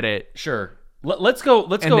it. Sure. Let's go.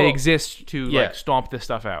 And they exist to like stomp this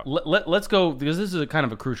stuff out. Let's go, because this is a kind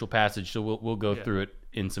of a crucial passage, so we'll go through it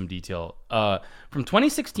in some detail. From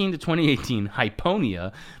 2016 to 2018,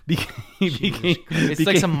 Hyponia became it's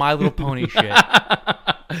like some My Little Pony shit.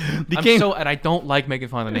 And I don't like making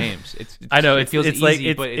fun of the names. I know it feels it's easy,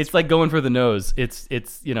 like but it's like going for the nose. It's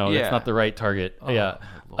it's not the right target.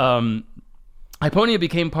 Hyponia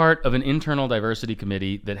became part of an internal diversity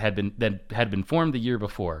committee that had been formed the year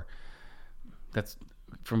before. That's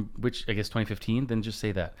from which, I guess, 2015. Then just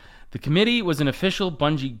say that. The committee was an official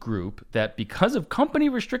Bungie group that, because of company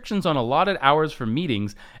restrictions on allotted hours for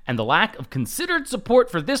meetings and the lack of considered support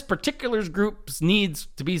for this particular group's needs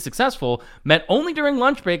to be successful, met only during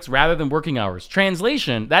lunch breaks rather than working hours.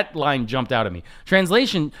 Translation, that line jumped out at me.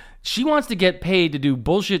 Translation, she wants to get paid to do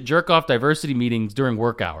bullshit jerk-off diversity meetings during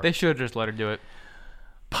work hours. They should have just let her do it.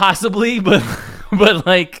 Possibly, but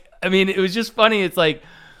like, I mean, it was just funny. It's like,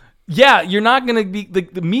 yeah, you're not going to be...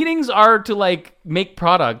 The meetings are to, like, make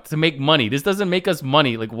product, to make money. This doesn't make us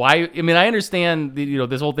money. Like, why... I mean, I understand,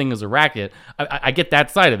 this whole thing is a racket. I get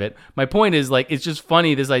that side of it. My point is, like, it's just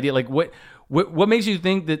funny, this idea. Like, what makes you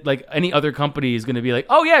think that, like, any other company is going to be like,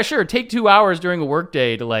 oh, yeah, sure, take 2 hours during a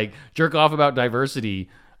workday to, like, jerk off about diversity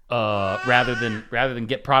rather than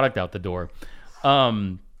get product out the door.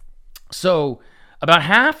 So... About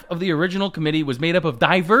half of the original committee was made up of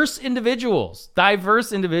diverse individuals.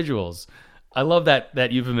 I love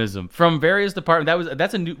that euphemism. From various departments.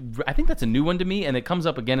 I think that's a new one to me, and it comes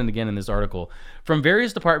up again and again in this article. From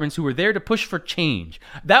various departments who were there to push for change.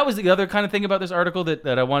 That was the other kind of thing about this article that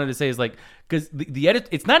I wanted to say is, like, because the edit,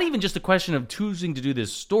 it's not even just a question of choosing to do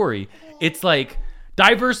this story. It's like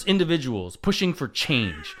diverse individuals pushing for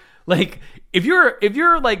change. Like, if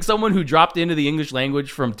you're like someone who dropped into the English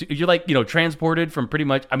language if you're like, transported from pretty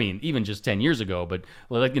much, I mean, even just 10 years ago, but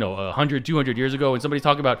like, 100, 200 years ago, when somebody's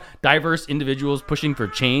talking about diverse individuals pushing for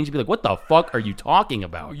change, you'd be like, what the fuck are you talking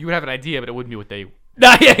about? You would have an idea, but it wouldn't be what they...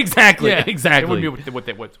 Yeah, exactly. Exactly. It wouldn't be what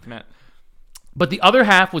they meant. But the other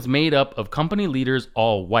half was made up of company leaders,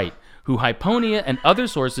 all white, who Hyponia and other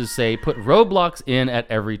sources say put roadblocks in at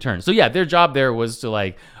every turn. So yeah, their job there was to,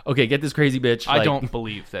 like, okay, get this crazy bitch. I don't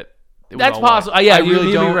believe that. That's possible. Yeah, I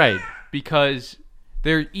really don't. Right. Because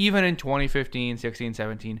there, even in 2015, 16,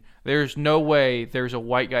 17, there's no way there's a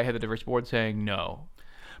white guy head of the diversity board saying no.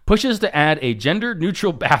 Pushes to add a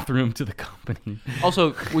gender-neutral bathroom to the company.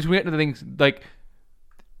 Also, which we get into the things, like,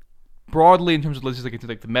 broadly in terms of, let's just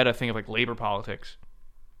like the meta thing of, like, labor politics.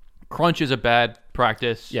 Crunch is a bad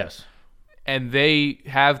practice. Yes. And they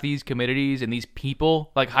have these committees and these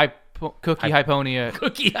people, like Cookie Hyponia.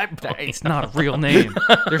 It's not a real name.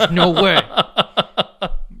 There's no way.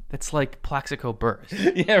 That's like Plaxico Burress.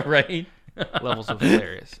 Yeah, right. Levels of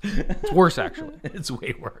hilarious. It's worse, actually. It's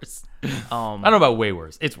way worse. I don't know about way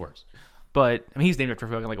worse. It's worse. But I mean, he's named after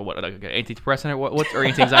like an antidepressant or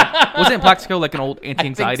anti-anxiety. Wasn't Plaxico like an old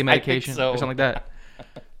anti-anxiety medication or something like that?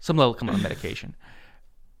 Some level come on medication.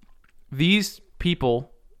 These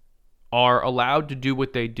people are allowed to do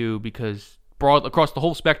what they do because across the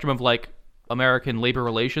whole spectrum of, like, American labor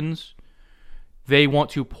relations, they want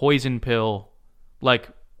to poison pill, like,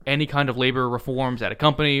 any kind of labor reforms at a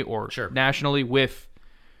company or nationally with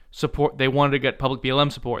support. They wanted to get public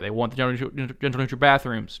BLM support. They want the gender-neutral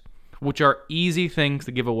bathrooms, which are easy things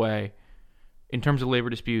to give away in terms of labor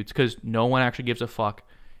disputes because no one actually gives a fuck.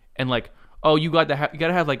 And, like, oh, you gotta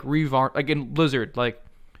have like like in Blizzard, like,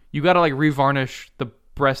 you gotta, like, revarnish the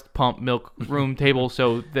breast pump milk room table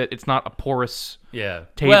so that it's not a porous table.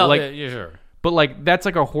 Well, like, yeah, sure. But, like, that's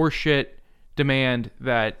like a horseshit demand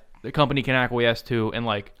that the company can acquiesce to and,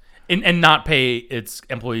 like, and not pay its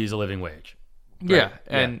employees a living wage. Right?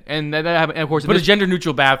 Yeah, and of course put a gender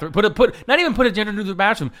neutral bathroom. Not even put a gender neutral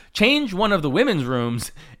bathroom. Change one of the women's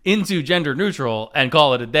rooms into gender neutral and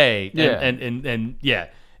call it a day. Yeah, and yeah,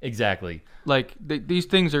 exactly. Like, these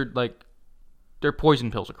things are, like, they're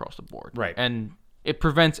poison pills across the board. Right. And it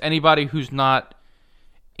prevents anybody who's not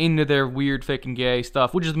into their weird fake and gay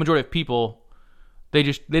stuff, which is the majority of people.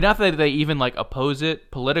 Not that they even, like, oppose it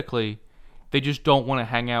politically. They just don't want to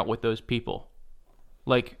hang out with those people.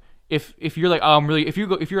 Like, if you're like,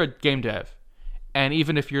 if you're a game dev, and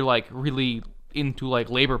even if you're, like, really into, like,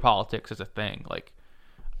 labor politics as a thing, like,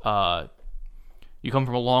 you come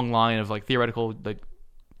from a long line of, like, theoretical, like,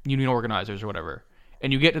 union organizers or whatever,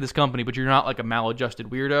 and you get to this company, but you're not, like, a maladjusted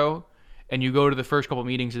weirdo, and you go to the first couple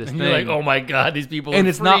meetings of this thing. You're like, oh my God, these people are And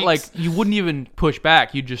it's freaks. not like, you wouldn't even push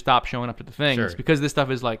back. You'd just stop showing up to the things. Sure. Because this stuff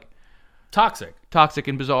is, like, toxic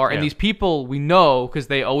and bizarre. And these people we know because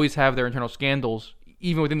they always have their internal scandals,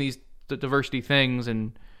 even within these diversity things,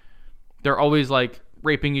 and they're always like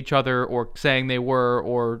raping each other or saying they were,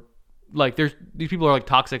 or like these people are like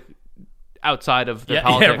toxic outside of their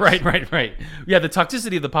politics. Yeah, right. Yeah, the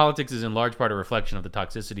toxicity of the politics is in large part a reflection of the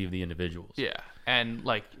toxicity of the individuals. Yeah, and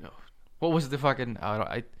like, what was the fucking?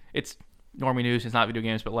 It's normie news. It's not video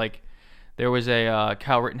games, but like, there was a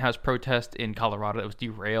Kyle Rittenhouse protest in Colorado that was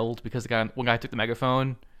derailed because one guy took the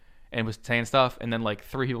megaphone and was saying stuff, and then like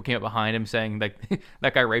 3 people came up behind him saying like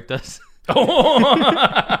that guy raped us. I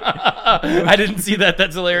didn't see that.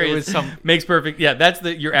 That's hilarious. Makes perfect. Yeah, that's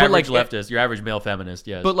your average leftist, your average male feminist.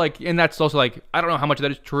 Yes, but like, and that's also like, I don't know how much of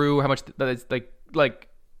that is true, how much that is like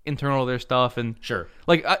internal to their stuff, and sure,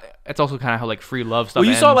 like it's also kind of how like free love stuff. Well,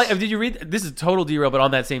 you ends. saw like, did you read? This is total derail, but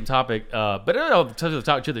on that same topic. But I don't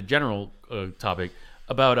know to the general topic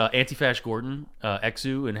about Anti-Fash Gordon,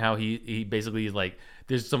 Exu, and how he basically is like,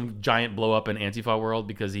 there's some giant blow up in Antifa world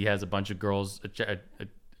because he has a bunch of girls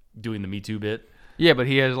doing the Me Too bit. Yeah, but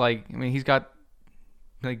he has like, I mean, he's got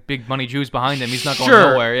like big money Jews behind him. He's not going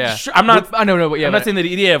nowhere. Yeah, sure. I'm not. I know, but yeah, I'm not saying that.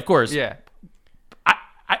 Yeah, of course. Yeah.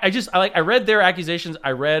 I read their accusations.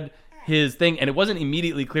 I read his thing, and it wasn't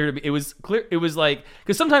immediately clear to me. It was clear. It was like,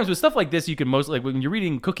 because sometimes with stuff like this, you can mostly, like when you're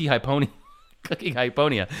reading Cookie Hyponia,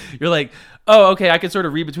 you're like, oh, okay, I could sort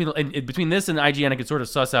of read between this and IGN, I could sort of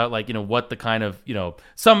suss out like, what the kind of, to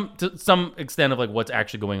some extent of like what's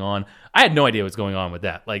actually going on. I had no idea what's going on with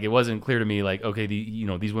that. Like, it wasn't clear to me like, okay,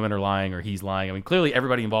 these women are lying or he's lying. I mean, clearly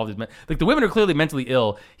everybody involved is like, the women are clearly mentally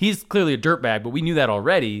ill. He's clearly a dirtbag, but we knew that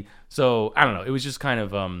already. So I don't know. It was just kind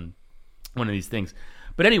of one of these things.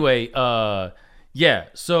 But anyway, yeah.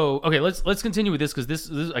 So okay, let's continue with this because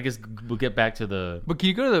this I guess we'll get back to the. But can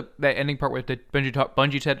you go to that ending part where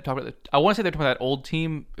Bungie said talk about? I want to say they're talking about that old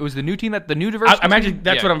team. It was the new team, the new diversity. I'm actually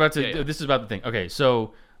that's what I'm about to. Yeah. This is about the thing. Okay,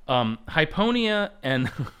 so Hyponia and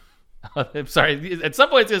I'm sorry. At some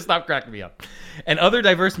point, it's gonna stop cracking me up. And other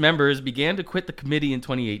diverse members began to quit the committee in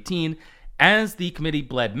 2018. As the committee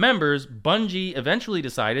bled members, Bungie eventually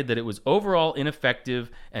decided that it was overall ineffective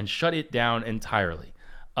and shut it down entirely.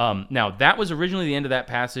 Now, that was originally the end of that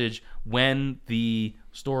passage when the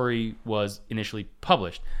story was initially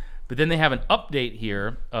published. But then they have an update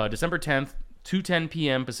here, December 10th, 2:10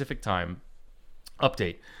 p.m. Pacific time.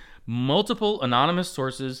 Update. Multiple anonymous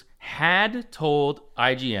sources had told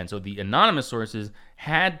IGN, so the anonymous sources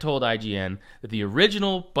had told IGN that the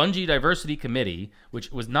original Bungie Diversity Committee,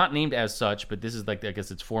 which was not named as such, but this is like, I guess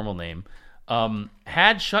its formal name,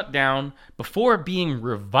 had shut down before being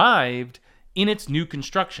revived in its new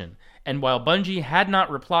construction. And while Bungie had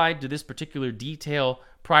not replied to this particular detail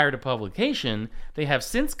prior to publication, they have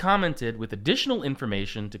since commented with additional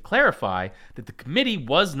information to clarify that the committee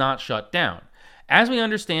was not shut down. As we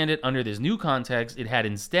understand it, under this new context, it had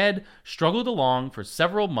instead struggled along for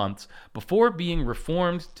several months before being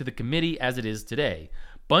reformed to the committee as it is today.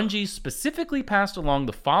 Bungie specifically passed along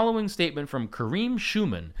the following statement from Kareem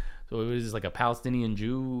Schumann. So it was like a Palestinian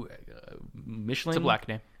Jew, Michelin? It's a black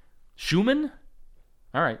name. Schumann?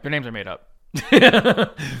 All right. Their names are made up.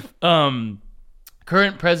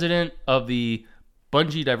 Current president of the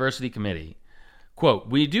Bungie Diversity Committee. Quote,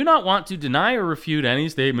 "We do not want to deny or refute any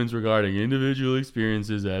statements regarding individual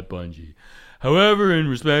experiences at Bungie. However, in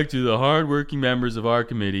respect to the hardworking members of our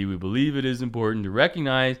committee, we believe it is important to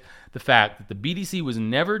recognize the fact that the BDC was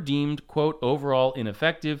never deemed, quote, overall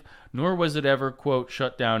ineffective, nor was it ever, quote,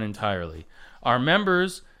 shut down entirely. Our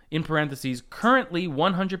members, in parentheses, currently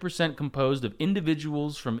 100% composed of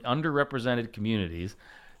individuals from underrepresented communities."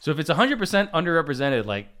 So if it's 100% underrepresented,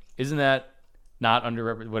 like, isn't that not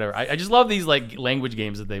underrepresented? Whatever. I just love these like language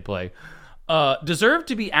games that they play. Deserve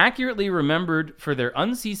to be accurately remembered for their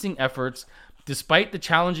unceasing efforts despite the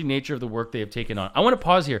challenging nature of the work they have taken on. I want to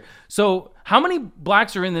pause here. So how many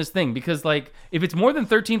blacks are in this thing? Because like if it's more than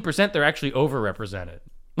 13%, they're actually overrepresented.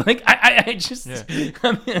 Like I just yeah.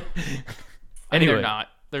 I mean, anyway, they're not.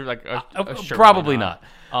 They're like probably not.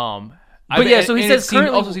 But yeah, so he says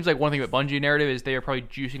currently also seems like one thing about Bungie narrative is they are probably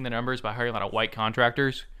juicing the numbers by hiring a lot of white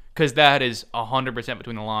contractors. Because that is 100%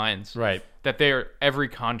 between the lines, right? That every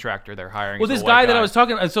contractor they're hiring. Well, this guy that I was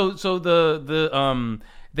talking, so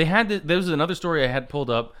they had there was another story I had pulled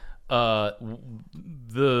up. I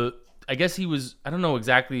guess he was, I don't know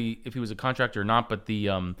exactly if he was a contractor or not, but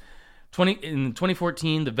in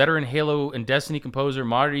 2014, the veteran Halo and Destiny composer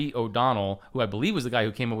Marty O'Donnell, who I believe was the guy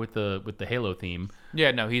who came up with the Halo theme.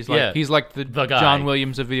 Yeah, no, he's like the guy. John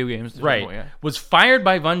Williams of video games, right? Yeah. Was fired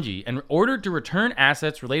by Bungie and ordered to return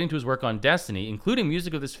assets relating to his work on Destiny, including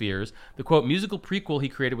Music of the Spheres, the quote musical prequel he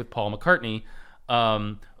created with Paul McCartney.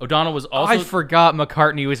 O'Donnell was also... I forgot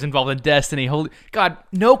McCartney was involved in Destiny. Holy God,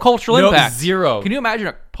 no cultural impact. Zero. Can you imagine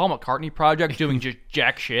a Paul McCartney project doing just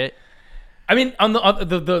jack shit? I mean, on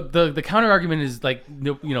the counter argument is like,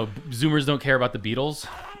 Zoomers don't care about the Beatles,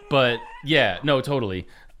 but yeah, no, totally.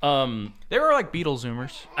 There are like Beatles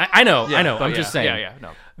Zoomers. I know. I'm just saying. Yeah,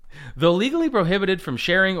 no. Though legally prohibited from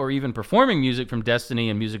sharing or even performing music from Destiny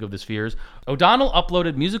and Music of the Spheres, O'Donnell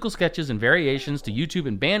uploaded musical sketches and variations to YouTube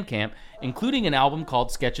and Bandcamp, including an album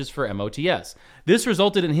called Sketches for MOTS. This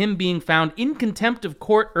resulted in him being found in contempt of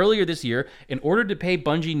court earlier this year in order to pay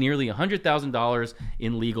Bungie nearly $100,000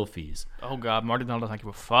 in legal fees. Oh God, Martin O'Donnell doesn't give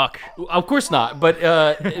a fuck. Of course not, but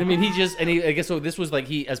I mean, I guess so. This was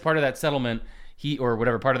like as part of that settlement,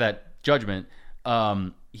 part of that judgment,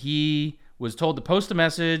 he was told to post a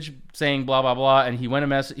message saying blah blah blah, and he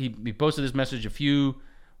posted this message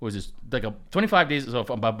 25 days, so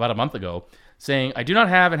about a month ago, saying, "I do not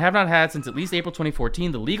have and have not had since at least April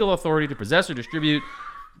 2014 the legal authority to possess or distribute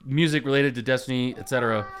music related to Destiny,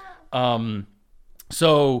 etc."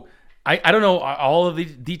 So I don't know all of the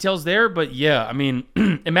details there, but yeah, I mean,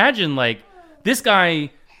 imagine like this guy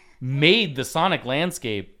made the sonic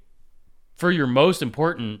landscape for your most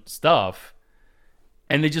important stuff,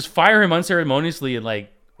 and they just fire him unceremoniously and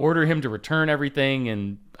like order him to return everything.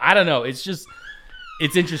 And I don't know. It's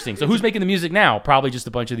interesting. So who's making the music now? Probably just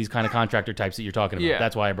a bunch of these kind of contractor types that you're talking about. Yeah.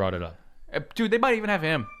 That's why I brought it up. Dude, they might even have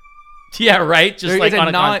him. Yeah, right. Just like on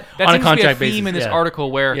a contract basis. That seems to be a theme in this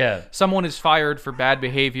article where someone is fired for bad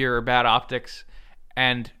behavior or bad optics,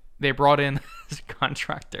 and they brought in this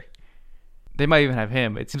contractor. They might even have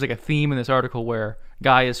him. It seems like a theme in this article where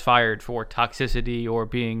guy is fired for toxicity or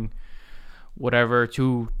being whatever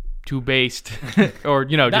too based or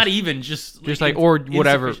not even just like or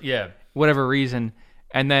whatever whatever reason,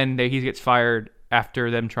 and then he gets fired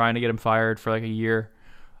after them trying to get him fired for like a year,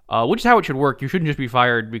 which is how it should work. You shouldn't just be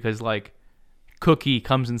fired because like Cookie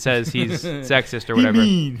comes and says he's sexist or whatever.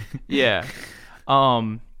 Yeah.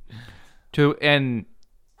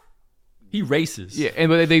 He races. Yeah,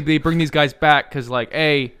 and they bring these guys back because like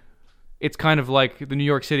it's kind of like the New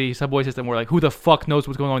York City subway system where like who the fuck knows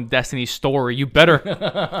what's going on in Destiny's story? You better.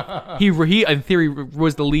 He in theory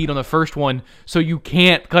was the lead on the first one, so you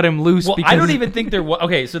can't cut him loose. Well, I don't even think there was.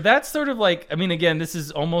 Okay, so that's sort of like, I mean, again, this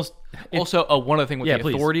is almost also one other thing with the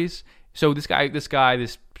authorities. So this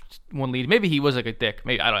one lead, maybe he was like a dick.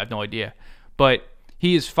 Maybe I have no idea, but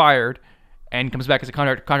he is fired and comes back as a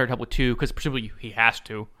contract help with 2 because presumably he has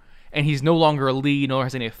to, and he's no longer a lead nor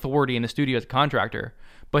has any authority in the studio as a contractor.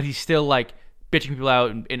 But he's still like bitching people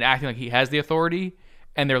out and acting like he has the authority,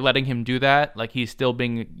 and they're letting him do that. Like he's still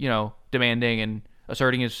being, demanding and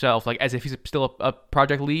asserting himself, like as if he's still a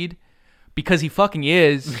project lead, because he fucking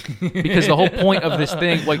is. Because the whole point of this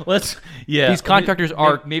thing, like, these contractors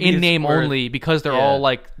are in name only because they're all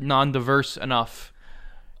like non-diverse enough.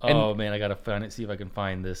 Oh man, I gotta find it. See if I can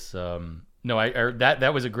find this.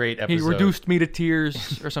 That was a great episode. He reduced me to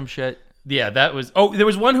tears or some shit. Yeah, that was. Oh, there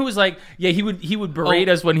was one who was like, yeah, he would berate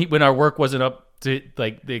us when our work wasn't up to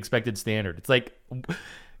like the expected standard. It's like,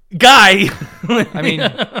 guy. I mean,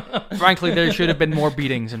 frankly, there should have been more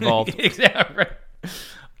beatings involved. Exactly. Right.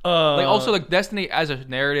 Like also, like Destiny as a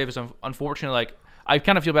narrative is unfortunate. Like I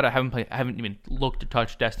kind of feel bad. I haven't even looked to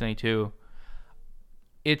touch Destiny 2.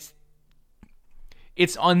 It's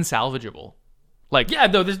unsalvageable. Like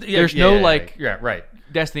there's no right.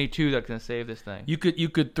 Destiny 2 that's gonna save this thing. You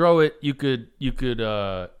could throw it. You could.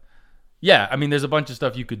 I mean, there's a bunch of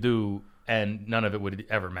stuff you could do, and none of it would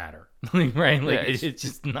ever matter, right? Like it's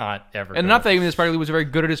just not ever. And not that even this Spike Lee was very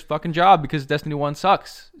good at his fucking job because Destiny 1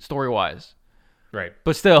 sucks story wise, right?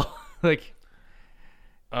 But still, like,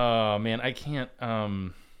 oh man, I can't.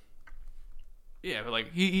 Yeah, but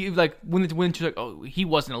like he like when she's like, oh, he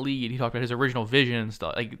wasn't a lead. He talked about his original vision and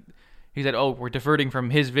stuff. Like he said, oh, we're diverting from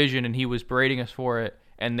his vision, and he was berating us for it.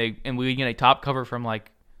 And we get a top cover from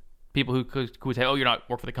like people who would say, oh, you're not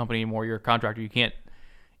work for the company anymore. You're a contractor. You can't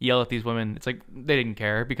yell at these women. It's like they didn't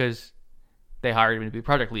care because they hired him to be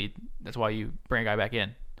project lead. That's why you bring a guy back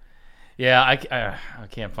in. Yeah, I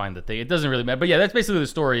can't find the thing. It doesn't really matter. But yeah, that's basically the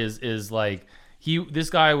story. Is like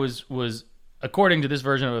this guy was according to this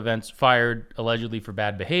version of events fired allegedly for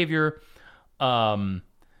bad behavior,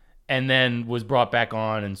 and then was brought back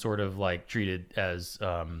on and sort of like treated as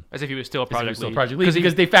if he was still a project lead.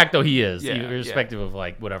 Because de facto he is, irrespective of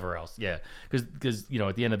like whatever else. Yeah, because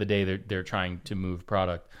at the end of the day they're trying to move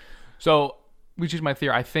product. So, which is my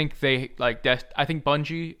theory. I think I think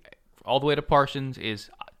Bungie, all the way to Parsons, is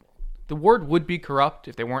the word would be corrupt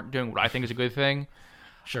if they weren't doing what I think is a good thing.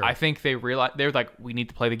 Sure. I think they realize they're like, we need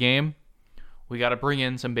to play the game. We got to bring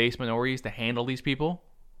in some base minorities to handle these people,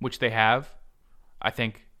 which they have. I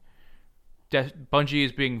think Bungie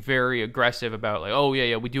is being very aggressive about like, oh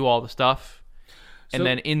yeah, we do all the stuff, and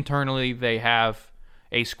then internally they have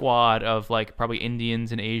a squad of like probably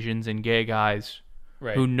Indians and Asians and gay guys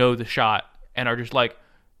who know the shot and are just like,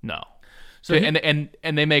 no. So and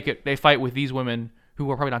they fight with these women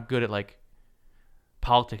who are probably not good at like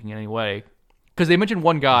politicking in any way, because they mentioned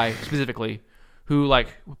one guy specifically who like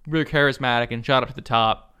really charismatic and shot up to the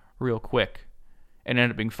top real quick. And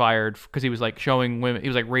ended up being fired because he was like showing women, he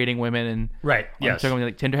was like rating women and talking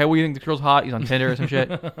like Tinder. Hey, what do you think this girl's hot? He's on Tinder or some shit.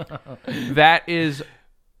 That is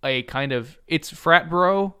a kind of, it's frat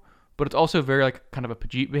bro, but it's also very like kind of a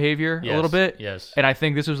Pajit behavior a little bit. Yes. And I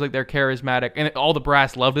think this was like their charismatic, and all the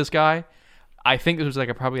brass love this guy. I think this was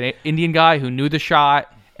like probably an Indian guy who knew the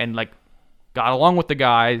shot and like got along with the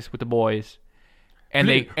guys, with the boys. And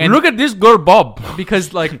look at this girl, Bob,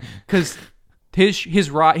 because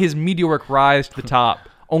his meteoric rise to the top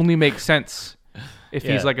only makes sense if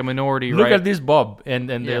he's like a minority. Look at this Bob, and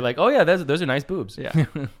they're like, oh yeah, those are nice boobs. Yeah.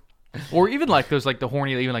 Or even like those like the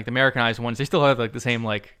horny, even like the Americanized ones, they still have like the same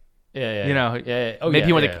like Oh, maybe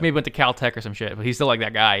he went to Caltech or some shit, but he's still like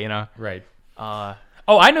that guy, Right.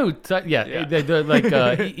 I know.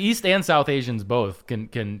 The East and South Asians both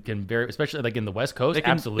can vary, especially like in the West Coast.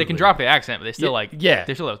 Absolutely, they can drop the accent, but they still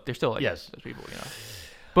they're still like yes, those people,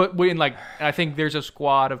 But I think there's a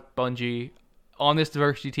squad of Bungie on this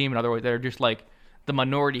diversity team, in other words, that are just like the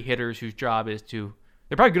minority hitters whose job is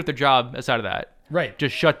they're probably good at their job outside of that. Right.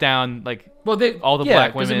 Just shut down all the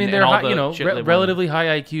black women. I mean, they're relatively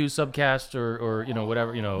high IQ subcast or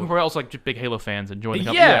whatever, We're also like just big Halo fans and join the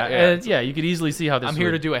company. Yeah, you could easily see how this. I'm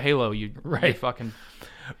here to do a Halo. You fucking.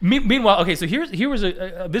 Meanwhile, okay, so here was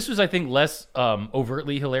this was I think less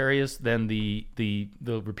overtly hilarious than the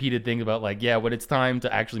repeated thing about like, when it's time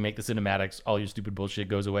to actually make the cinematics, all your stupid bullshit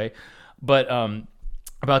goes away. But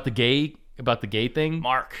about the gay thing,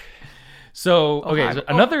 Mark. So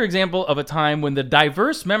another example of a time when the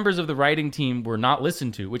diverse members of the writing team were not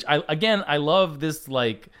listened to, which I love this,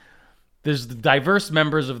 like, there's the diverse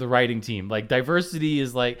members of the writing team. Like, diversity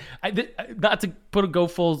is like, not to go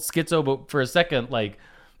full schizo, but for a second, like,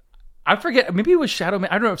 I forget, maybe it was Shadow Man.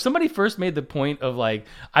 I don't know if somebody first made the point of like,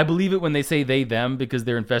 I believe it when they say they, them, because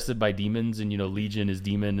they're infested by demons, and Legion is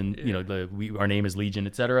demon, and our name is Legion,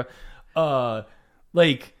 etc.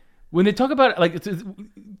 Like, when they talk about like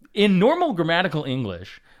in normal grammatical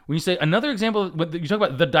English, when you say another example, when you talk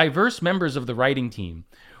about the diverse members of the writing team,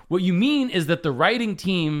 what you mean is that the writing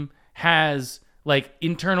team has like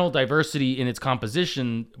internal diversity in its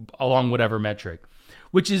composition along whatever metric,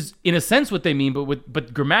 which is in a sense what they mean,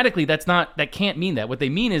 but grammatically that can't mean that. What they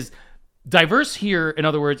mean is diverse here, in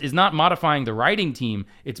other words, is not modifying the writing team,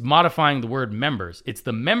 it's modifying the word members. It's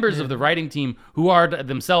the members of the writing team who are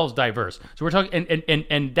themselves diverse. So we're talking,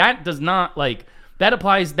 and that does not like,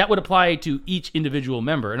 that would apply to each individual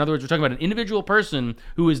member. In other words, we're talking about an individual person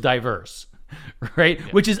who is diverse, right?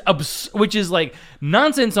 Yeah. Which is like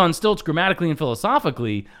nonsense on stilts grammatically and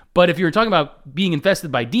philosophically, but if you're talking about being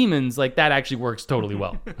infested by demons, like that actually works totally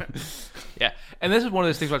well. Yeah. And this is one of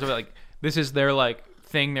those things where I like, this is their like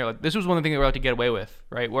thing. They're like, this was one of the things they were about to get away with,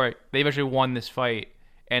 right? Where they eventually won this fight,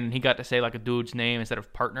 and he got to say like a dude's name instead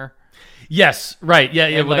of partner. Yes, right, yeah.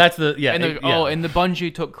 And well, like, that's the and the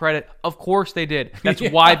Bungie took credit. Of course they did. That's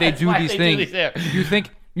why they do these things.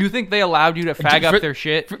 You think they allowed you to fag up their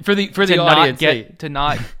shit for the audience to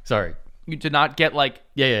not sorry. To not get like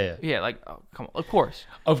yeah like, oh, come on, of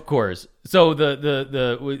course. So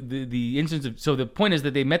the instance of, so the point is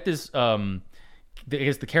that they met this I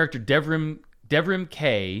guess the character Devrim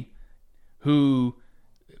K, who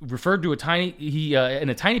referred to in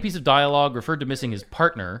a tiny piece of dialogue referred to missing his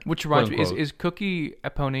partner. Which reminds me, is Cookie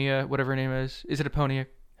Eponia, whatever her name is it Eponia?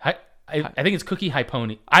 I think it's Cookie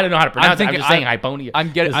Hyponia. I don't know how to pronounce it. I'm just saying Hyponia.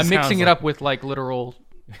 I'm mixing it up with like literal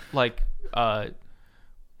like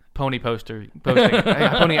pony posting. I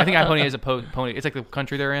think Hyponia is a pony. It's like the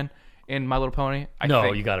country they're in My Little Pony.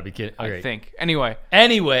 You gotta be kidding. I think.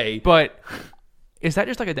 Anyway, but is that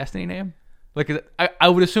just like a Destiny name? Like, I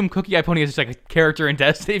would assume Cookie Hyponia is just like a character in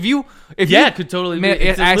Destiny. If you it could totally be.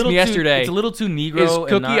 Asked me yesterday, it's a little too Negro. Is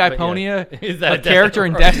Cookie Hyponia is that a character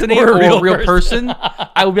in Destiny or a real person?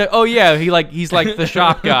 I would be like, oh yeah, he's like the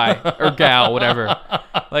shop guy or gal, whatever.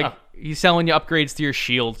 Like, he's selling you upgrades to your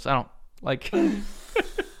shields. I don't like.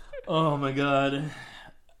 Oh my god.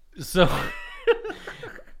 So.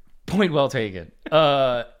 Point well taken.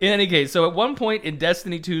 In any case, so at one point in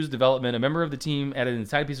Destiny 2's development, a member of the team added an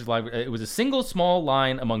entire piece of line. It was a single small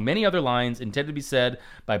line among many other lines intended to be said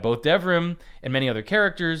by both Devrim and many other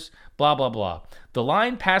characters, blah, blah, blah. The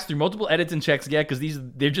line passed through multiple edits and checks, because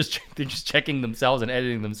they're just checking themselves and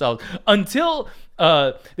editing themselves until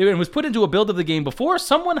it was put into a build of the game before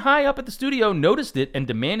someone high up at the studio noticed it and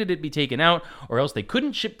demanded it be taken out, or else they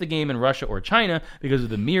couldn't ship the game in Russia or China because of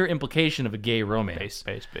the mere implication of a gay romance.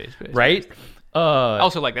 Base. Right?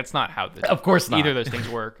 Also, like, that's not how of course not. Either of those things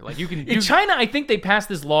work. Like, in China, I think they passed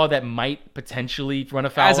this law that might potentially run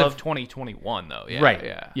afoul as of 2021, though. Yeah,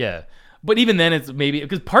 right. Yeah. But even then, it's maybe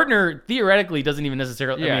because partner theoretically doesn't even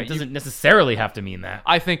necessarily. I mean, it doesn't necessarily have to mean that.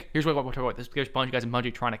 I think here's what we're talking about. There's a bunch of guys in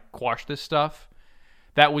Bungie trying to quash this stuff.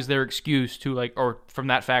 That was their excuse to, like, or from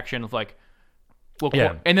that faction of like,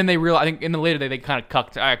 well, and then they realized. I think in the later day they kind of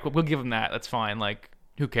cucked. All right, we'll give them that. That's fine. Like,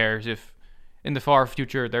 who cares if in the far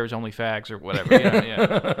future there's only fags or whatever.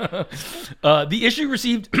 The issue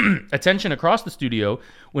received attention across the studio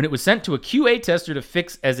when it was sent to a QA tester to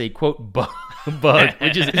fix as a quote bug,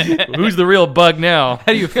 which is who's the real bug now?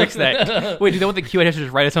 How do you fix that? Wait, do they want the QA tester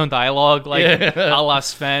to write its own dialogue like a la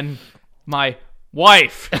Sven, my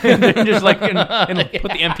wife, and then just like and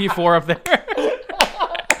put the MP4 up there?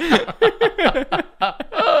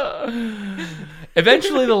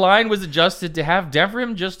 Eventually, the line was adjusted to have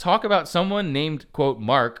Devrim just talk about someone named, quote,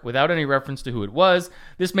 Mark, without any reference to who it was.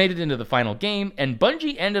 This made it into the final game, and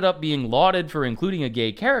Bungie ended up being lauded for including a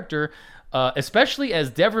gay character, especially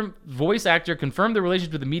as Devrim's voice actor confirmed the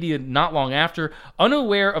relationship with the media not long after,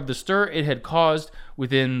 unaware of the stir it had caused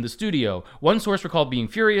within the studio. One source recalled being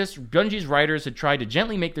furious. Bungie's writers had tried to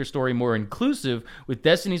gently make their story more inclusive with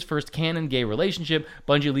Destiny's first canon gay relationship.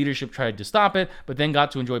 Bungie leadership tried to stop it, but then got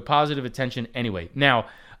to enjoy positive attention anyway. Now,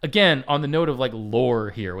 again, on the note of like lore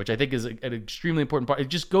here, which I think is an extremely important part, it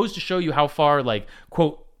just goes to show you how far, like,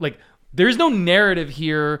 quote, like, there's no narrative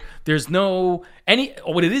here. There's no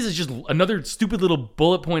what it is just another stupid little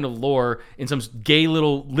bullet point of lore in some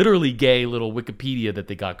literally gay little Wikipedia that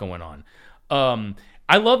they got going on.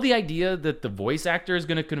 I love the idea that the voice actor is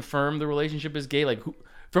going to confirm the relationship is gay. Like,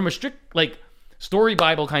 from a strict, like, story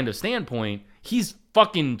Bible kind of standpoint, he's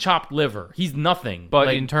fucking chopped liver. He's nothing. But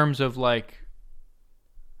like, in terms of, like,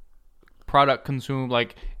 product consumed,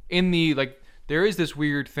 like, in the, like, there is this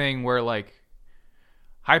weird thing where, like,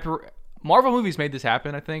 Marvel movies made this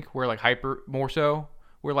happen, I think, where, like, hyper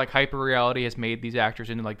reality has made these actors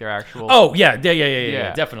into, like, their actual... Oh, yeah,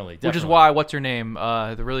 definitely. Which is why, what's her name?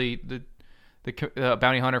 The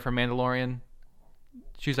bounty hunter from Mandalorian.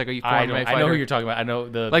 She's like a I know who you're talking about. I know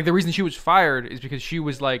the reason she was fired is because she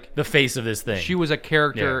was like the face of this thing. She was a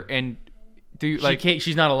character, and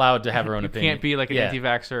she's not allowed to have her own opinion. You can't be like an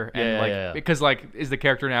anti-vaxxer, and because like is the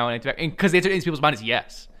character now an anti-vaxxer? And because the answer in people's mind is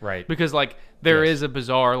yes, right? Because like there is a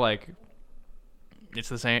bizarre like it's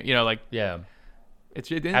the same, like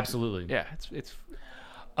it's absolutely it's.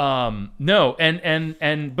 No,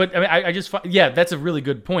 but I mean, I just that's a really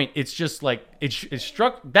good point. It's just like it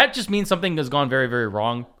struck. That just means something has gone very, very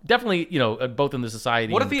wrong. Definitely, both in the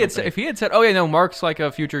society. What if he had said, "Oh yeah, no, Mark's like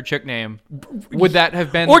a future chick name"? Would that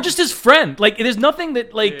have been, or just his friend? Like, there's nothing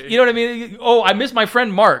that like you know what I mean. Oh, I miss my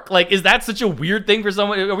friend Mark. Like, is that such a weird thing for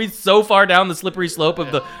someone? Are we so far down the slippery slope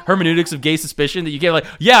of the hermeneutics of gay suspicion that you can't like?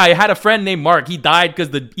 Yeah, I had a friend named Mark. He died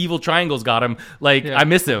because the evil triangles got him. Like, I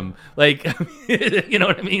miss him. Like, you know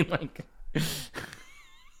what I mean? Like,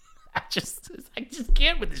 I just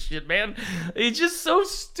can't with this shit, man. It's just so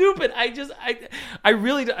stupid. I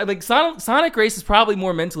really like Sonic Race is probably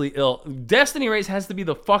more mentally ill. Destiny Race has to be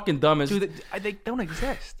the fucking dumbest. Dude, they don't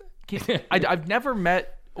exist. I've never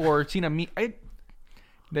met or seen a meme.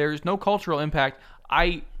 There's no cultural impact.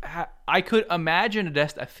 I could imagine a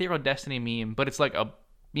theoretical Destiny meme, but it's like a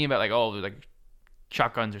meme about like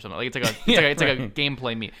shotguns or something. Like it's like a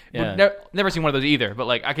gameplay meme. Yeah. Never seen one of those either. But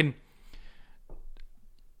like I can.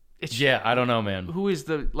 I don't know, man. Who is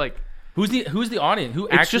the like? Who's the audience? Who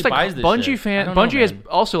it's actually just like buys this Bungie shit? fan. Bungie has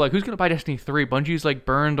also like who's gonna buy Destiny 3? Bungie's like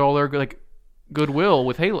burned all their like goodwill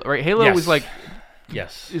with Halo, right? Halo was like,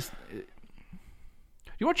 yes.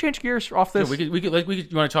 You want to change gears off this? So we could.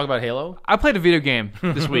 You want to talk about Halo? I played a video game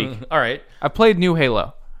this week. All right. I played new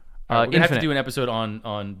Halo. We're gonna have to do an episode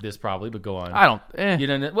on this probably, but go on. I don't. You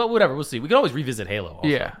know, well, whatever. We'll see. We can always revisit Halo. Also.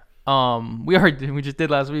 Yeah. We just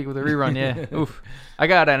did last week with a rerun. Yeah. Oof. I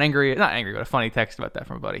got not angry, but a funny text about that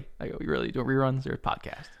from a buddy. Like, we really do reruns or a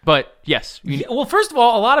podcast? But yes. Well, first of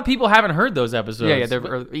all, a lot of people haven't heard those episodes. Yeah,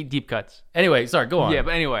 they're deep cuts. Anyway, sorry. Go on. Yeah,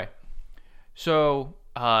 but anyway. So,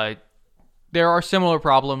 there are similar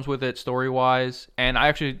problems with it story-wise, and I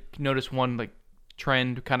actually noticed one like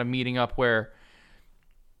trend kind of meeting up where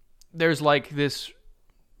there's like a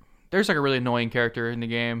really annoying character in the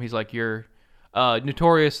game. He's like you're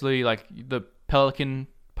notoriously like the Pelican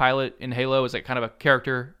pilot in Halo is like kind of a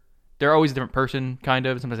character they're always a different person, kind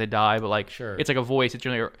of. Sometimes they die, but like sure. It's like a voice. It's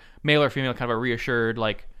generally male or female, kind of a reassured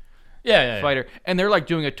like fighter. Yeah. And they're like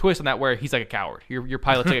doing a twist on that where he's like a coward. Your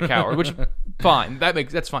pilot's like a coward, which fine.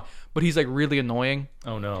 That's fine. But he's like really annoying.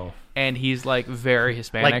 Oh no. And he's like very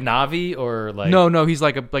Hispanic. Like Navi or like No, he's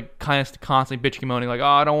like kind of constantly bitching and moaning like, "Oh,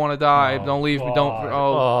 I don't want to die. Don't leave me.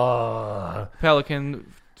 Don't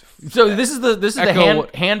Pelican." So this is the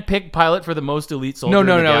hand-picked pilot for the most elite soldier.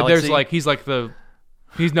 No. In the galaxy? There's like he's like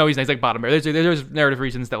bottom bear. There's narrative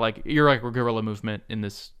reasons that like you're like a guerrilla movement in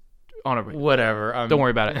this. Whatever. Don't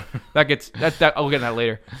worry about it. I'll get into that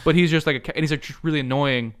later. But he's just like and he's like just really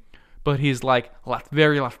annoying. But he's like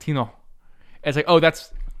very Latino. And it's like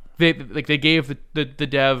that's they gave the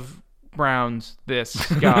Dev Browns this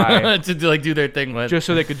guy to like do their thing with, just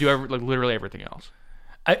so they could do literally everything else.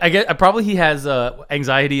 I get probably he has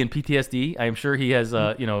anxiety and PTSD. I'm sure he has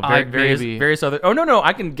various other. Oh no!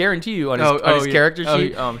 I can guarantee you on his character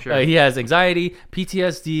sheet. I'm sure he has anxiety,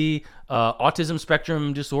 PTSD, autism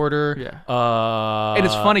spectrum disorder. Yeah. And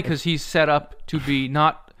it's funny because he's set up to be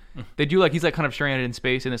not. They do like he's like kind of stranded in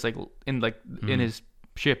space and it's like in his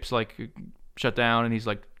ship's like shut down and he's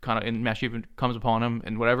like kind of in Master Chief comes upon him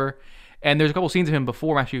and whatever. And there's a couple scenes of him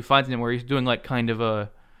before Master Chief finds him where he's doing like kind of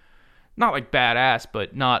a. Not like badass,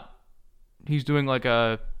 but he's doing like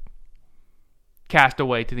a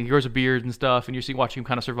castaway. He grows a beard and stuff, and you're watching him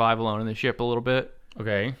kind of survive alone in the ship a little bit.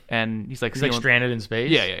 Okay. And he's like stranded in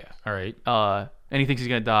space. Yeah. All right. And he thinks he's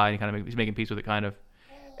gonna die, and he's making peace with it, kind of.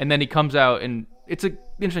 And then he comes out, and it's an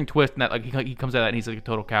interesting twist in that like he comes out and he's like a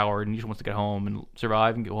total coward, and he just wants to get home and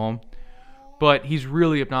survive and get home. But he's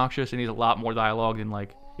really obnoxious, and he's a lot more dialogue than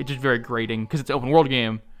like it's just very grating because it's an open world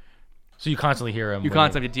game. So you constantly hear him. You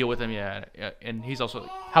constantly deal with him, yeah. And he's also.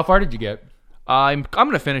 How far did you get? I'm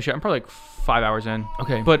gonna finish it. I'm probably like 5 hours in.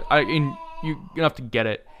 Okay. But you have to get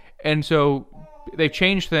it, and so they've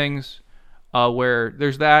changed things, where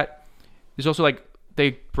there's that. There's also like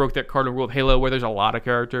they broke that cardinal rule of Halo where there's a lot of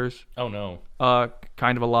characters. Oh no.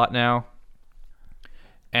 Kind of a lot now.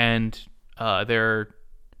 And they're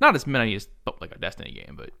not as many as like a Destiny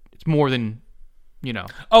game, but it's more than.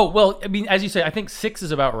 Oh well, I mean, as you say, I think 6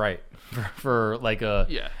 is about right for like a.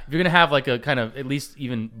 Yeah. If you're gonna have like a kind of at least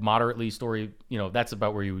even moderately story, that's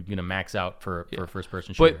about where you're gonna max out for a first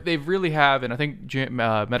person shooter. But they really have, and I think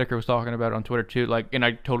Medicare was talking about it on Twitter too. Like, and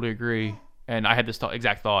I totally agree. And I had this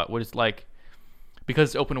exact thought. What it's like, because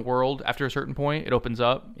it's open world. After a certain point, it opens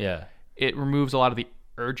up. Yeah. It removes a lot of the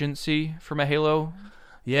urgency from a Halo.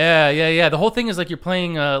 Yeah. The whole thing is like you're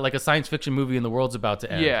playing like a science fiction movie and the world's about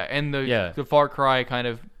to end. Yeah, and the Far Cry kind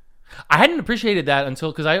of. I hadn't appreciated that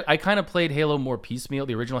until because I kind of played Halo more piecemeal.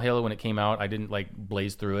 The original Halo when it came out, I didn't like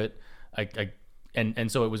blaze through it.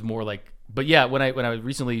 And so it was more like. But yeah, when I was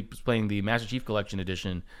recently playing the Master Chief Collection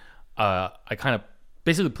Edition, I kind of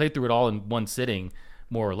basically played through it all in one sitting.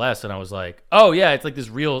 More or less, and I was like, "Oh yeah, it's like this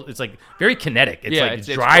real. It's like very kinetic. It's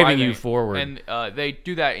driving you forward." And they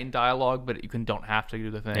do that in dialogue, but you don't have to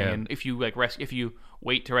do the thing. Yeah. And if you like if you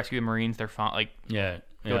wait to rescue the Marines, they're fine. Like go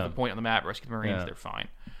to the point on the map, rescue the Marines, they're fine.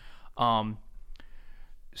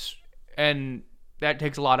 And that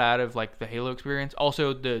takes a lot out of like the Halo experience.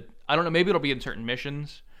 Also, I don't know, maybe it'll be in certain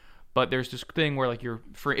missions, but there's this thing where like you're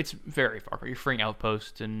free. It's very far. You're freeing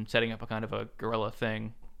outposts and setting up a kind of a guerrilla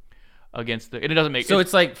thing. Against and it doesn't make so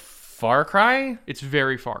it's like Far Cry. It's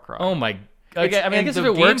very Far Cry. Oh my! Okay, I mean, I guess if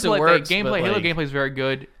it works, it works. Gameplay, Halo gameplay is very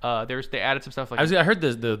good. They added some stuff like I heard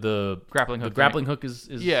the grappling hook. The grappling hook is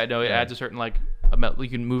it adds a certain like you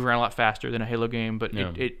can move around a lot faster than a Halo game, but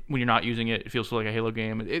it when you're not using it, it feels like a Halo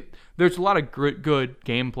game. There's a lot of good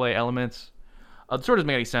gameplay elements. It sort of doesn't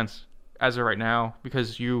make any sense as of right now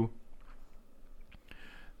because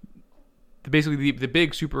basically the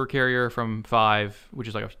big super carrier from 5, which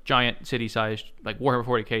is like a giant city-sized like Warhammer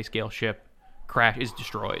 40k scale ship, is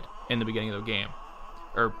destroyed in the beginning of the game,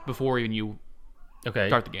 or before even you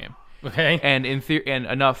start the game. Okay. And and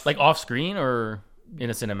enough like off screen or in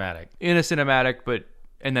a cinematic. In a cinematic,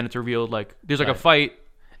 and then it's revealed like there's like a fight,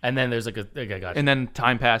 and then there's like gotcha. And then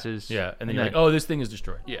time passes. Yeah, and then you're like, oh, this thing is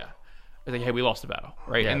destroyed. Yeah. It's like, hey, we lost the battle,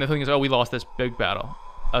 right? Yeah. And the thing is, we lost this big battle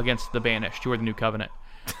against the Banished, who are the New Covenant.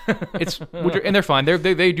 And they're fine.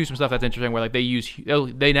 They do some stuff that's interesting where like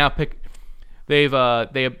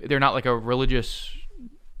they're not like a religious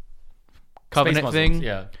covenant thing.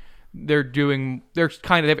 Yeah, they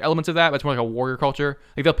have elements of that, but it's more like a warrior culture.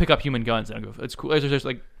 Like they'll pick up human guns and go, it's cool. It's just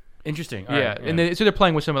like interesting. All right. And so they're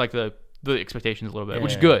playing with some of like the expectations a little bit,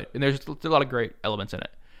 which is good. And there's a lot of great elements in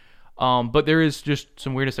it. But there is just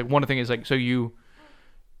some weirdness. Like one thing is like so you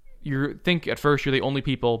think at first you're the only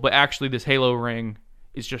people, but actually this Halo ring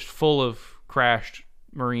is just full of crashed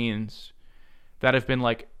Marines that have been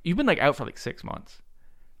like you've been like out for like 6 months,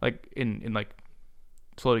 like in like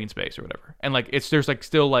floating in space or whatever, and like there's like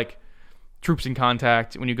still like troops in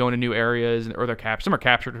contact when you go into new areas, or they're captured. Some are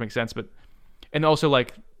captured, which makes sense, but and also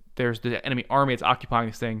like there's the enemy army that's occupying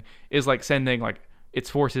this thing is like sending like its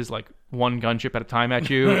forces like one gunship at a time at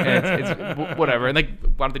you, and it's whatever. And like,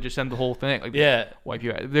 why don't they just send the whole thing? Like, wipe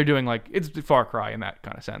you out. They're doing like it's Far Cry in that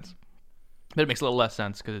kind of sense, but it makes a little less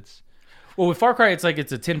sense because it's. Well, with Far Cry, it's like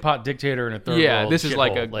it's a tin pot dictator in a third world. Yeah, this is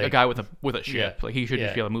like a guy with a ship. Yeah. Like he should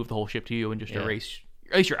just be able to move the whole ship to you and just erase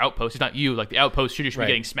at least your outpost. It's not you. Like the outpost should just be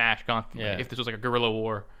getting smashed constantly. If this was like a guerrilla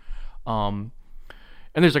war, and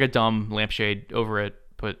there's like a dumb lampshade over it,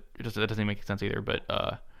 but it doesn't make sense either. But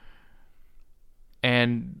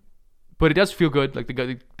it does feel good. Like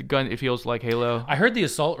the gun, it feels like Halo. I heard the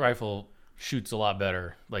assault rifle shoots a lot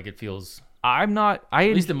better. Like it feels. At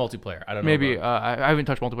least in multiplayer. I don't know. Maybe I haven't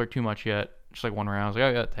touched multiplayer too much yet. Just like one round. I was like,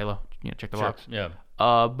 oh yeah, it's Halo. Check the box. Yeah.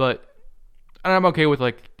 But I'm okay with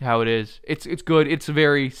like how it is. It's good. It's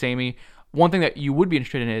very samey. One thing that you would be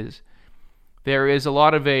interested in is there is a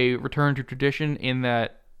lot of a return to tradition in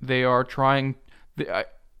that they are trying.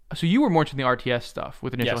 So you were more interested in the RTS stuff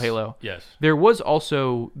with initial Halo. Yes. There was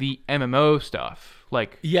also the MMO stuff,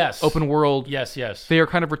 like open world. Yes. They are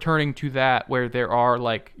kind of returning to that where there are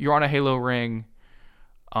like you're on a Halo ring.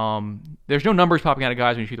 There's no numbers popping out of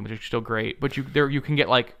guys when you shoot them, which is still great. But you can get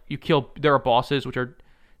like there are bosses which are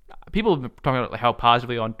people have been talking about how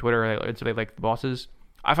positively on Twitter and so they like the bosses.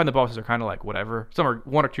 I find the bosses are kind of like whatever. Some are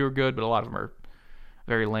one or two are good, but a lot of them are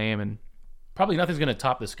very lame and. Probably nothing's going to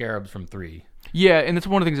top the Scarabs from 3. Yeah, and that's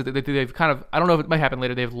one of the things that they've kind of... I don't know if it might happen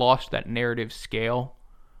later. They've lost that narrative scale.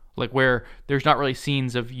 Like, where there's not really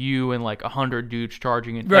scenes of you and, like, 100 dudes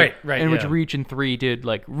charging it. Right. And which Reach in 3 did,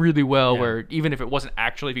 like, really well, where even if it wasn't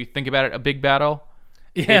actually, if you think about it, a big battle,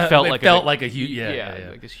 it felt like a huge... Yeah,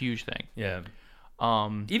 like this huge thing. Yeah.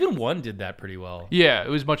 Even 1 did that pretty well. Yeah, it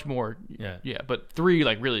was much more... Yeah. But 3,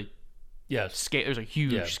 like, really... Yeah. There's a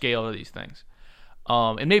huge scale to these things.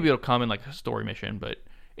 And maybe it'll come in like a story mission, but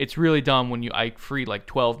it's really dumb when I free like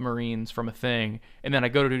 12 Marines from a thing, and then I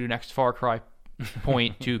go to the next Far Cry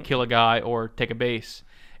point to kill a guy or take a base,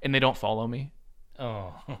 and they don't follow me.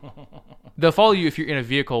 Oh. They'll follow you if you're in a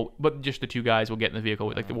vehicle, but just the two guys will get in the vehicle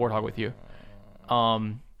with like the Warthog with you.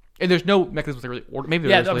 And there's no mechanism to really order. Maybe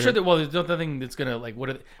there is I'm later. sure that. Well, there's nothing that's gonna like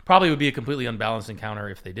probably would be a completely unbalanced encounter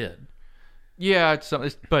if they did. Yeah,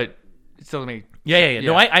 but. Still me. Yeah.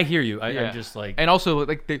 No, I hear you. I'm just like, and also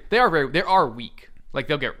like they are weak. Like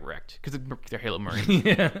they'll get wrecked because they're Halo Marines.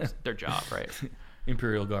 It's their job, right?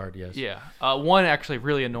 Imperial Guard, yes. Yeah. One actually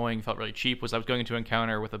really annoying, felt really cheap. Was I was going into an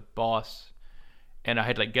encounter with a boss, and I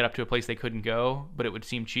had to like get up to a place they couldn't go, but it would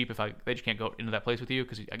seem cheap if they just can't go into that place with you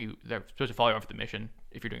because they're supposed to follow you off the mission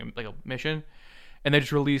if you're doing like a mission, and they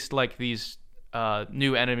just released like these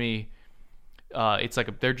new enemy. It's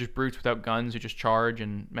like they're just brutes without guns who just charge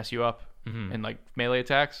and mess you up. And like melee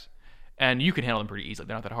attacks, and you can handle them pretty easily.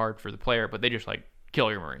 They're not that hard for the player, but they just like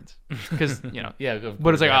kill your Marines because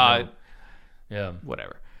But it's like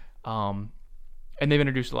whatever. And they've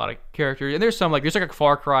introduced a lot of characters, and there's like a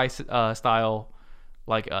Far Cry style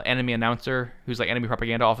like enemy announcer who's like enemy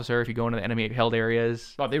propaganda officer if you go into the enemy held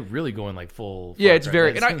areas. Oh, they're really going like full. Yeah, it's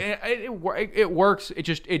very it works.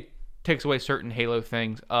 It takes away certain Halo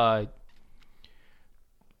things.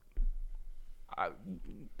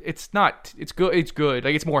 It's good.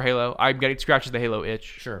 Like it's more Halo. It scratches the Halo itch.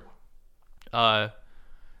 Sure.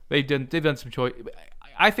 They've done some choice.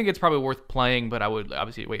 I think it's probably worth playing, but I would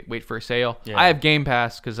obviously wait for a sale. Yeah. I have Game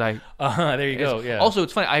Pass because I. There you go. Yeah. Also,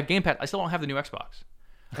 it's funny. I have Game Pass. I still don't have the new Xbox.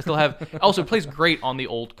 I still have. Also, it plays great on the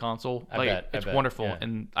old console. I bet. It's wonderful,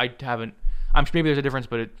 and I haven't. I'm sure maybe there's a difference,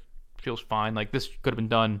 but it feels fine. Like this could have been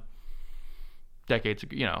done decades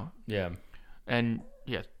ago. Yeah. And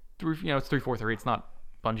yeah, it's 343. It's not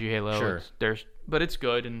Bungie Halo. Sure. But it's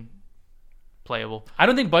good and playable. I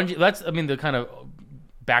don't think Bungie. The kind of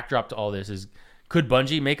backdrop to all this is, could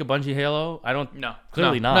Bungie make a Bungie Halo? I don't. No,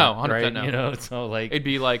 clearly not. No, 100% right? no. So like it'd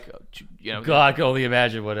be like, God, I can only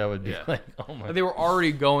imagine what that would be like. Oh my! They were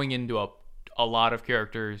already going into a lot of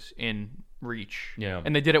characters in Reach. Yeah,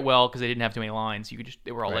 and they did it well because they didn't have too many lines.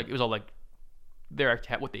 They were all like, it was all like their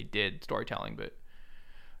what they did storytelling, but.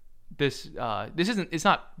 This isn't. It's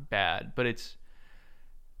not bad, but it's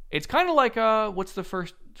kind of like what's the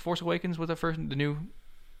first Force Awakens? What's the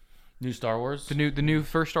new Star Wars? The new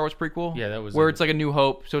first Star Wars prequel? Yeah, that was where it's like a New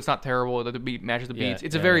Hope, so it's not terrible. The beat matches the beats.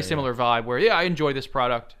 It's a very similar vibe. Where I enjoy this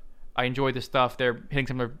product. I enjoy this stuff. They're hitting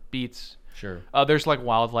similar beats. Sure. There's like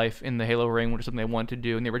wildlife in the Halo ring, which is something they wanted to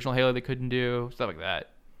do in the original Halo they couldn't do. Stuff like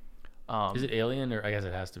that. Is it Alien or I guess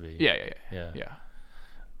it has to be? Yeah.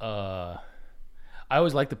 I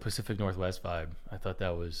always liked the Pacific Northwest vibe. I thought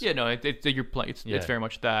that was you're playing. It's very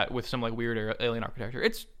much that with some like weird alien architecture.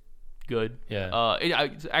 It's good. Yeah.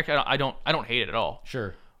 Actually, I don't hate it at all.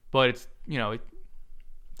 Sure. But it's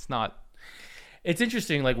it's not. It's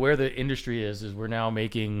interesting, like where the industry is we're now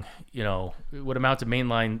making, what amount to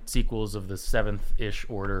mainline sequels of the 7th-ish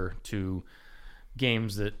order to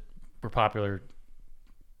games that were popular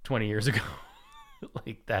 20 years ago.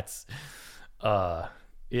 Like that's, I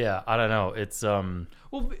don't know. It's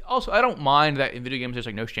well, also I don't mind that in video games there's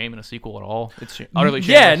like no shame in a sequel at all. It's utterly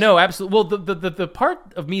shameless. Yeah, no, absolutely. Well, the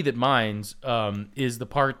part of me that minds is the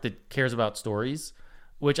part that cares about stories.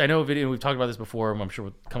 Which I know we've talked about this before, and I'm sure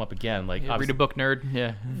will come up again. Like read a book, nerd.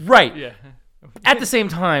 Yeah. Right. Yeah. At the same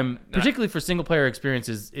time, particularly for single player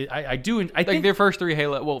experiences, I think their first 3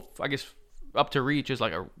 Halo. Well, I guess up to Reach is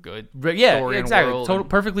like a good story exactly. Total,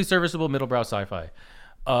 perfectly serviceable middlebrow sci-fi.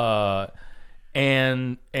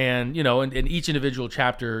 And each individual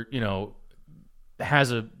chapter,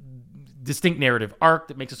 has a distinct narrative arc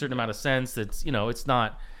that makes a certain amount of sense. That's it's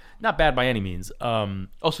not bad by any means.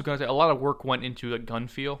 Also, gonna say a lot of work went into the gun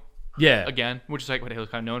feel. Yeah. Again, which is like what Halo's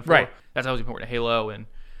kind of known for. Right. That's always important to Halo, and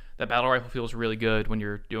that battle rifle feels really good when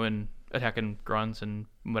you're doing attacking grunts and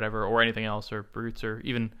whatever, or anything else, or brutes, or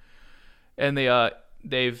even. And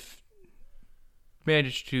they've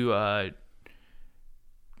managed to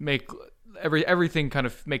make everything kind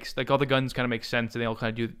of makes like all the guns kind of make sense, and they all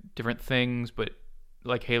kind of do different things, but.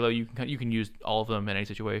 Like Halo, you can use all of them in any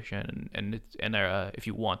situation, and if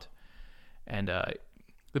you want, and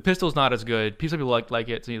the pistol's not as good. Some people like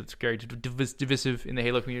it. So it's very divisive in the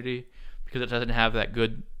Halo community because it doesn't have that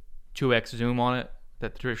good 2x zoom on it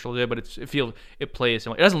that the traditional did, but it plays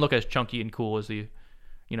similar. It doesn't look as chunky and cool as the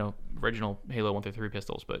original Halo 1-3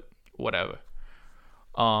 pistols, but whatever.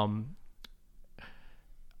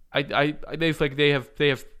 They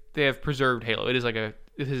have preserved Halo. This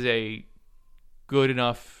is a good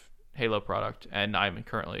enough Halo product, and I'm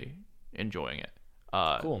currently enjoying it.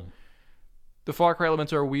 Cool. The Far Cry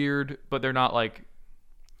elements are weird, but they're not like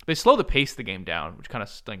they slow the pace of the game down, which kind of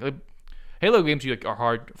stinks. Like, Halo games are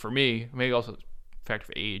hard for me. Maybe also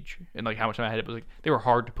factor of age and like how much time I had it, but like they were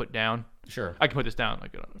hard to put down. Sure, I can put this down.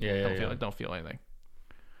 Like I don't feel anything.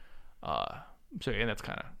 And that's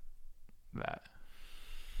kind of that.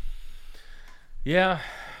 Yeah,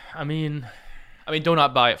 I mean, do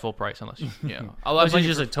not buy it full price unless unless it's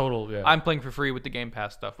just a total. Yeah. I'm playing for free with the Game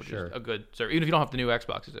Pass stuff, which is a good service. Even if you don't have the new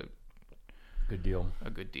Xbox, it's a good deal. A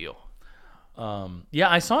good deal.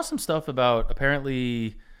 I saw some stuff about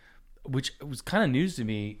apparently, which was kind of news to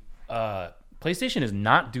me. PlayStation is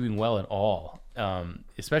not doing well at all,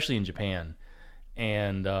 especially in Japan,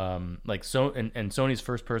 and and Sony's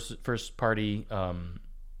first party,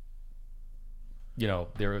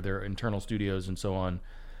 their internal studios and so on.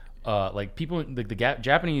 Like people, the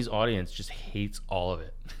Japanese audience just hates all of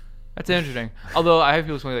it. That's interesting. Although I have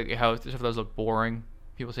people saying like how stuff does look boring.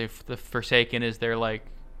 People say the Forsaken is their like.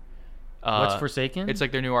 What's Forsaken? It's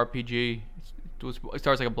like their new RPG. It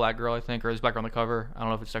starts like a black girl, I think, or there's a black girl on the cover. I don't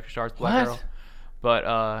know if it's actually starts black girl.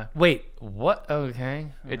 But wait, what? Okay,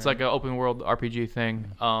 it's like an open world RPG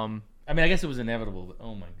thing. I guess it was inevitable, but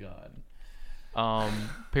oh my god.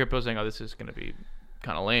 People saying, "Oh, this is gonna be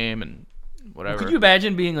kind of lame and whatever." Could you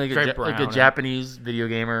imagine being like a Japanese video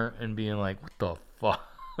gamer and being like, "What the fuck,"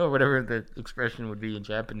 or whatever the expression would be in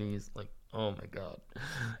Japanese? Like, oh my god,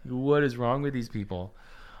 what is wrong with these people?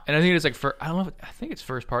 And I think it's like I don't know. I think it's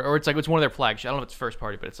first party, or it's like it's one of their flagships. I don't know if it's first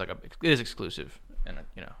party, but it's like it is exclusive, and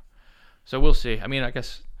so we'll see. I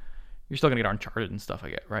guess you're still gonna get Uncharted and stuff, I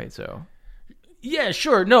get, right? So yeah,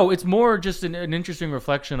 sure. No, it's more just an interesting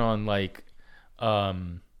reflection on like,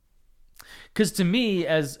 because to me,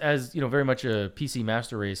 as very much a PC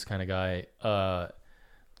master race kind of guy,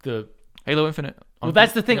 the Halo Infinite. Well,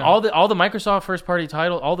 that's the thing. Yeah. All the Microsoft first party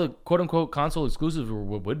title, all the quote unquote console exclusives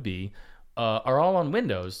would be. Are all on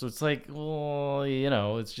Windows, so it's like, well,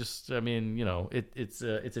 it's just, it's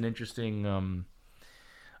an interesting,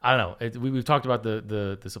 I don't know. We've talked about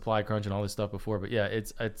the supply crunch and all this stuff before, but yeah,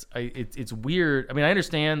 it's weird. I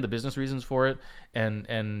understand the business reasons for it, and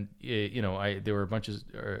there were a bunch of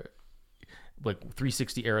like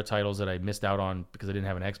 360 era titles that I missed out on because I didn't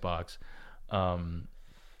have an Xbox, and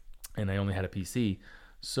I only had a PC.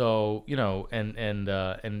 So and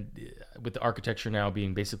with the architecture now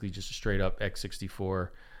being basically just a straight up x64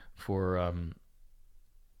 for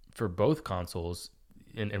both consoles,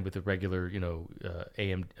 and with the regular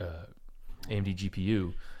AMD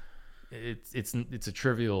GPU, it's a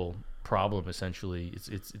trivial problem essentially.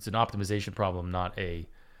 It's an optimization problem, not a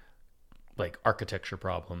like architecture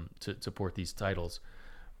problem to support these titles.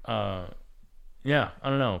 I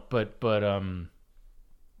don't know, but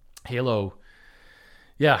Halo.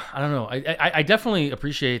 Yeah, I don't know. I definitely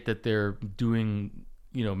appreciate that they're doing,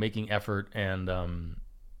 making effort and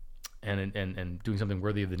doing something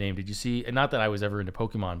worthy of the name. Did you see? And not that I was ever into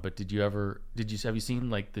Pokemon, but have you seen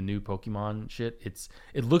like the new Pokemon shit?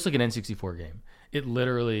 It looks like an N64 game. It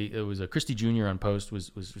was a Christy Jr. on Post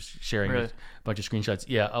was sharing a bunch of screenshots.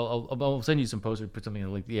 Yeah, I'll send you some posts or put something in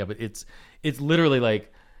the link. Yeah, but it's literally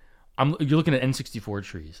like you're looking at N64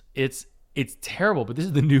 trees. It's terrible, but this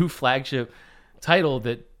is the new flagship title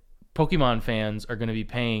that Pokemon fans are going to be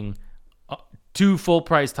paying 2 full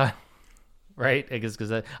price titles, right? I guess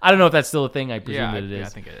because I don't know if that's still a thing. I presume that it is. Yeah, I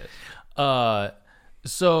think it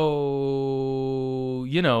is. So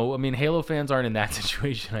I mean, Halo fans aren't in that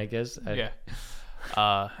situation, I guess. Yeah.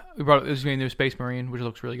 We brought this new Space Marine, which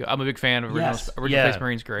looks really good. I'm a big fan of original Space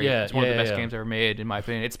Marine's great. Yeah, it's one of the best games ever made, in my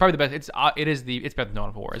opinion. It's probably the best. It's better than Dawn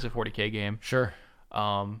of War. It's a 40K game. Sure.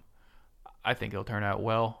 I think it'll turn out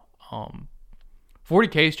well.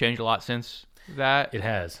 40K's changed a lot since that. It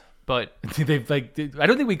has. But they've I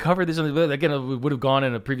don't think we covered this again. We would have gone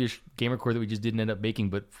in a previous Game Record that we just didn't end up making.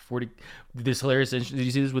 But this hilarious. Did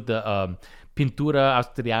you see this with the Pintura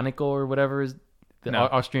Austrianico or whatever is the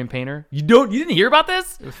Austrian painter? You didn't hear about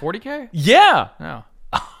this? It was 40K? Yeah. No.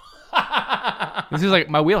 This is like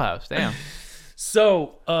my wheelhouse. Damn.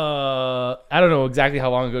 So I don't know exactly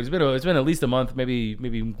how long ago. It's been at least a month,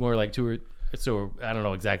 maybe more like 2 or so. I don't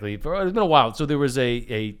know exactly. It's been a while. So there was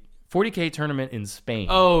a 40K tournament in Spain.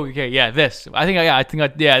 Oh, okay, yeah. This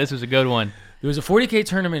was a good one. There was a 40K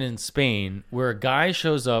tournament in Spain where a guy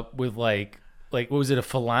shows up with like what was it, a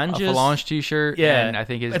phalange t-shirt? Yeah, and I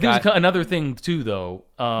think it was another thing too, though.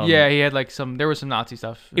 Yeah, he had there was some Nazi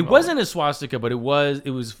stuff involved. It wasn't a swastika, but it was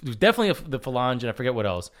definitely the phalange, and I forget what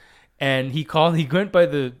else. And he went by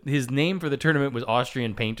his name for the tournament was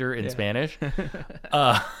Austrian painter in Spanish.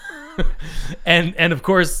 And of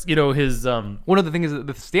course, his one of the things that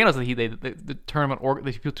the standouts that the tournament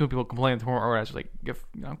two people complained the tournament organizers like, I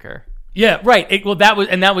don't care. Yeah, right. It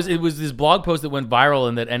was this blog post that went viral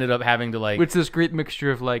and that ended up having to it's this great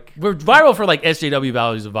mixture of we're viral for SJW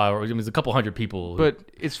values of viral. I mean, it's a couple hundred people. But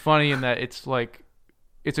it's funny in that it's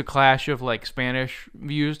a clash of Spanish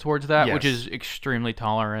views towards that, which is extremely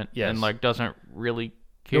tolerant and doesn't really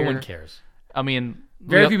care. No one cares. I mean,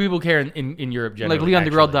 very few people care in Europe generally. Like Leon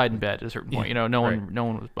DeGraw died in bed at a certain point. No one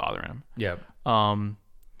was bothering him. Yeah.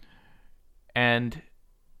 And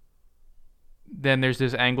then there's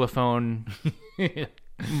this Anglophone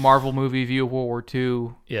Marvel movie view of World War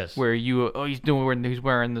II. Yes. Where he's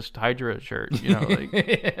wearing this Hydra shirt.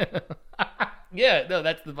 Yeah. No,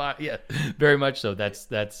 that's the vibe. Yeah. Very much so. That's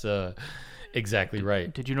exactly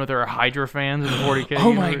right. Did you know there are Hydra fans in the 40K?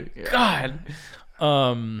 Oh my God.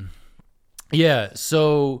 Yeah,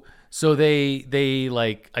 so they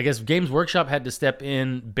I guess Games Workshop had to step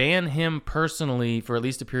in, ban him personally for at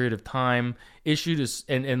least a period of time,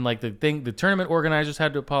 the tournament organizers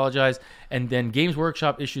had to apologize, and then Games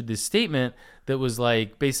Workshop issued this statement that was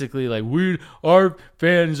basically our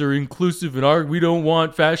fans are inclusive and we don't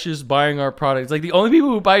want fascists buying our product. It's the only people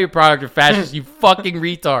who buy your product are fascists, you fucking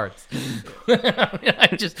retards.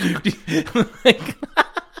 I just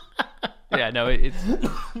yeah, no, it's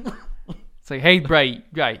hey, right,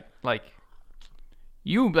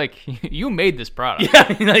 you made this product.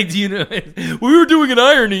 Yeah, do you know? We were doing an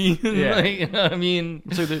irony. Yeah, I mean,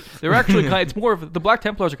 so they're actually it's more of the Black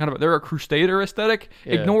Templars are they're a Crusader aesthetic.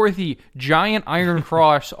 Yeah. Ignore the giant iron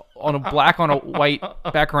cross on a black on a white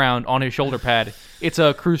background on his shoulder pad. It's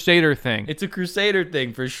a Crusader thing. It's a Crusader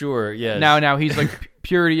thing for sure. Yes. Now he's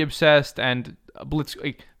purity obsessed and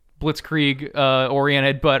Blitzkrieg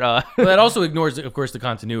oriented, but well, that also ignores, of course, the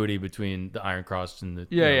continuity between the Iron Cross and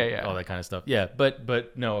the all that kind of stuff. Yeah,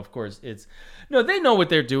 but no, of course they know what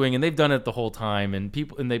they're doing and they've done it the whole time, and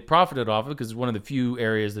they profited off it because it's one of the few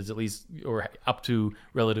areas that's at least or up to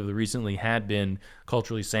relatively recently had been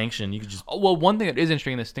culturally sanctioned. You could just one thing that is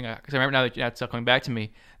interesting in this thing, because I remember now that that's coming back to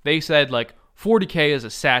me, they said 40K is a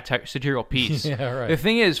satirical piece. Yeah, right. The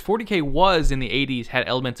thing is, 40K was in the 80s had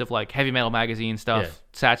elements of heavy metal magazine stuff,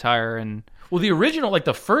 satire, and the original,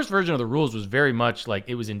 the first version of the rules was very much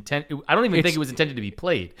it was intended. I don't even think it was intended to be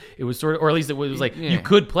played. It was sort of, or at least it was you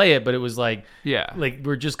could play it, but it was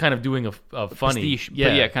we're just kind of doing a funny, pastiche,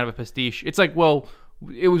 but kind of a pastiche. It's it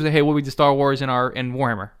was hey, what we did Star Wars and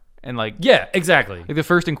Warhammer, and yeah, exactly. The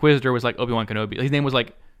first Inquisitor was Obi-Wan Kenobi. His name was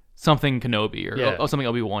something Kenobi or something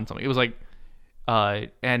Obi-Wan something. It was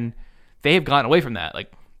and they have gotten away from that.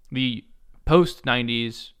 The post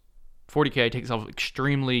 90s 40K takes itself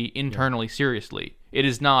extremely internally seriously. It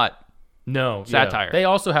is not satire. They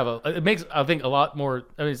also have it makes, I think, a lot more.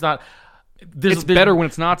 I mean, it's not It's better when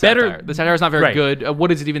it's not satire. The satire is not very good.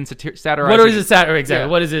 What is it even satirizing? What is it satire? Exactly.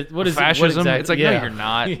 Yeah. What is it? What is fascism? It, it's like, no, you're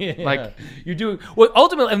not. Like, you're doing... Well,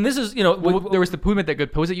 ultimately, and this is, you know... there was who made that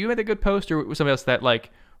good post? Was it you made that good post, or was somebody else that, like,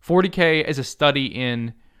 40K is a study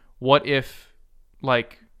in what if,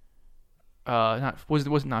 like, was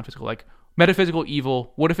it non-physical, like, metaphysical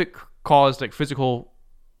evil, what if it caused, like, physical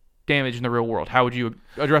damage in the real world? How would you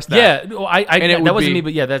address that? Yeah, well, that wasn't me,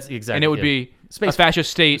 but yeah, that's exactly. And it would be a fascist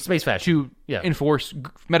state to enforce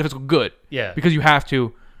metaphysical good. Yeah. Because you have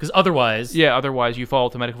to. Because otherwise... Yeah, otherwise you fall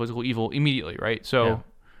to metaphysical evil immediately, right? So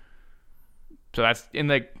that's in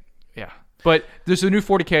like... Yeah. But there's a new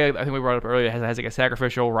 40K, I think we brought up earlier, has like a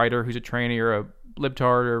sacrificial writer who's a tranny or a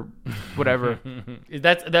libtard or whatever.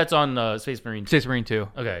 That's on Space Marine 2. Space Marine 2.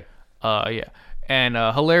 Okay. Yeah. And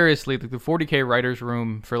hilariously, the 40K writers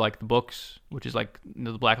room for like the books, which is like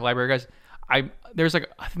the Black Library guys, I think there's like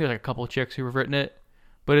a couple of chicks who have written it,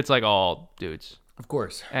 but it's like all dudes. Of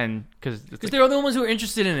course. And because like, they're the ones who are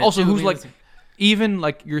interested in it. Also, who's like, even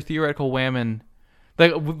like your theoretical whammon,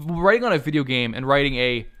 like writing on a video game and writing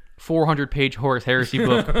a 400-page Horus Heresy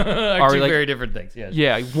book are two very different things. Yes.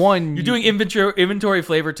 Yeah. One, you're doing inventory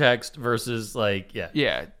flavor text versus like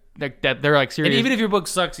yeah. Like that, they're like serious. And even if your book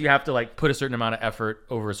sucks, you have to like put a certain amount of effort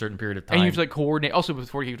over a certain period of time. And you have to like coordinate. Also,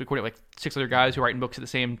 with 40K, you have to coordinate like 6 other guys who are writing books at the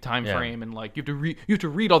same time frame, and like you have to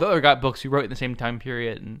read all the other books who wrote in the same time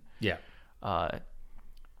period. And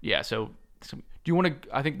So do you want to?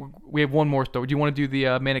 I think we have one more story. Do you want to do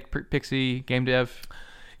the Manic Pixie game dev?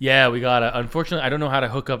 Yeah, we gotta. Unfortunately, I don't know how to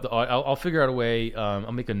hook up the. I'll figure out a way.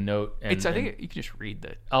 I'll make a note. And, I think you can just read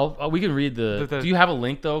that. We can read the. Do you have a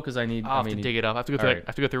link though? Because I need. I'll have to dig it up. I have to go through. I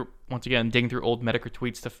have to go through once again, digging through old Medicare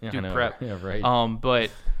tweets to do prep. Yeah, right. But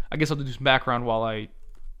I guess I'll do some background while I.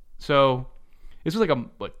 So, this was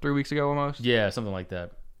like 3 weeks ago almost. Yeah, something like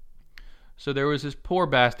that. So there was this poor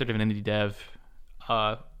bastard of an indie dev,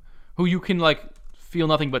 who you can like feel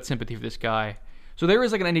nothing but sympathy for this guy. So there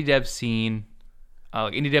was like an indie dev scene.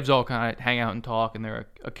 Like indie devs all kind of hang out and talk, and they're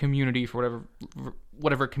a community for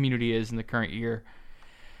whatever community is in the current year.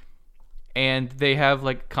 And they have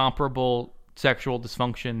like comparable sexual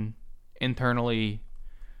dysfunction internally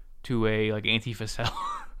to a like Antifa cell.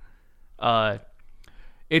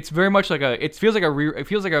 It's very much like it feels like a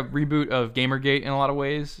reboot of Gamergate in a lot of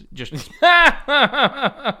ways. Just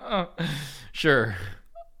sure.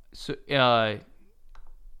 So God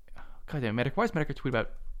damn, why is Medicare tweet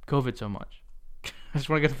about COVID so much? I just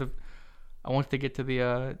want to get to the. I want to get to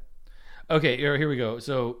the. Okay, here we go.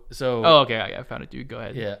 So. Oh, okay. I found it, dude. Go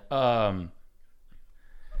ahead. Yeah.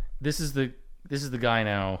 This is the guy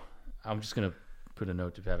now. I'm just gonna put a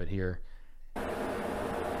note to have it here.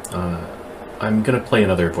 I'm gonna play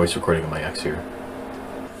another voice recording of my ex here.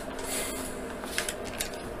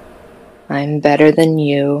 I'm better than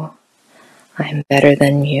you. I'm better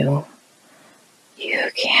than you. You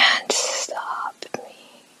can't stop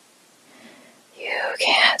me. You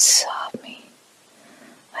can't stop me.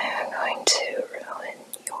 I am going to ruin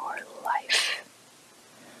your life.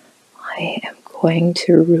 I am going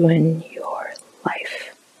to ruin your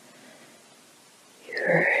life.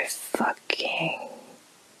 You're fucking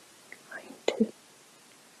going to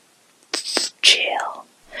jail.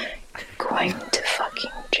 You're going to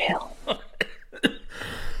fucking jail.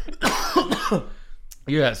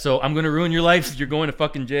 Yeah, so I'm gonna ruin your life. You're going to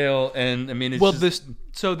fucking jail, and I mean, it's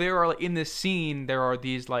so there are in this scene there are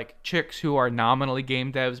these like chicks who are nominally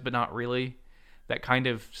game devs but not really, that kind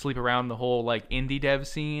of sleep around the whole like indie dev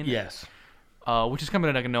scene. Yes, which is kind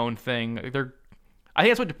of like a known thing.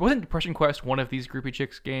 I think wasn't Depression Quest one of these groupie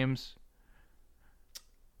chicks games?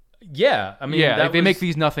 Yeah, I mean, they make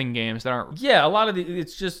these nothing games that aren't. Yeah, a lot of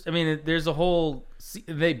it's just. I mean, there's a whole.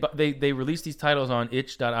 They release these titles on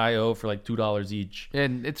itch.io for like $2 each,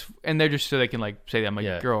 and they're just so they can like say that I'm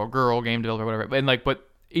a girl game developer or whatever. And like, but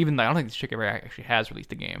even I don't think this chick ever actually has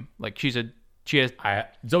released a game. Like she has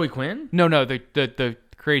Zoe Quinn. No, the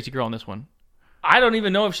crazy girl in this one. I don't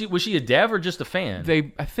even know if was she a dev or just a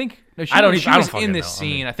fan. I think no, she was in this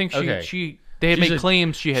scene. I think she. They had made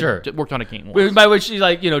claims she had worked on a game once. By which she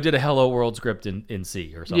did a Hello World script in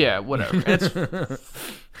C or something. Yeah, whatever.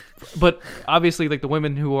 But obviously, like the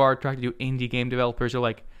women who are attracted to indie game developers are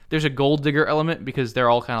like, there's a gold digger element because they're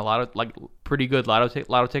all kind of pretty good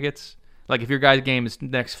lotto tickets. Like if your guy's game is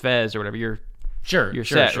next Fez or whatever, you're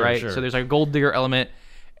set, right? Sure. So there's like a gold digger element,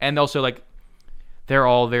 and also like they're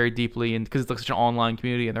all very deeply in because it's like such an online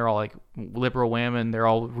community, and they're all like liberal women. They're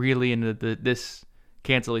all really into this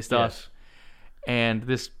cancel-y stuff. Yes. And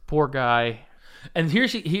this poor guy, and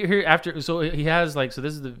here after, so he has like, so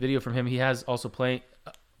this is the video from him. He has also playing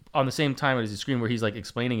on the same time as his screen where he's like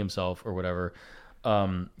explaining himself or whatever.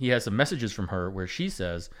 he has some messages from her where she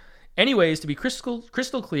says, anyways, to be crystal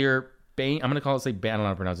clear, Bane, I'm going to call it, say, Bane, I don't know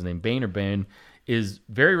how to pronounce his name, Bane or Bane, is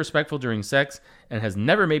very respectful during sex and has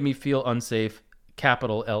never made me feel unsafe,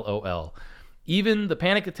 capital LOL. Even the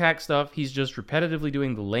panic attack stuff, he's just repetitively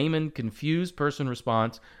doing the layman, confused person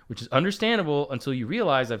response, which is understandable until you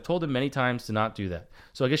realize I've told him many times to not do that.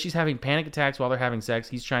 So I guess she's having panic attacks while they're having sex.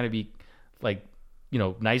 He's trying to be, like,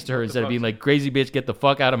 nice to her instead of being like, crazy bitch, get the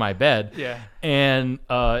fuck out of my bed. Yeah. And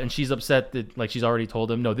she's upset that, like, she's already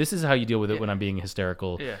told him, no, this is how you deal with it when I'm being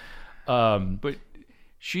hysterical. Yeah. But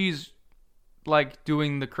she's like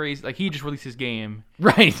doing the crazy, like, he just released his game,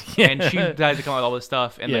 right? Yeah. And she decides to come out with all this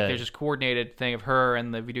stuff, and like there's this coordinated thing of her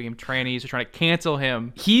and the video game trannies are trying to cancel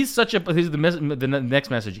him. He's such a, here's the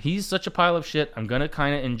next message. He's such a pile of shit. I'm gonna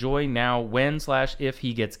kind of enjoy now when/if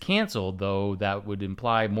he gets canceled, though that would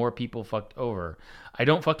imply more people fucked over. I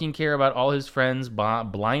don't fucking care about all his friends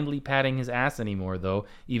blindly patting his ass anymore, though,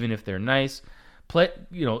 even if they're nice.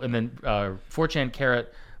 And then 4chan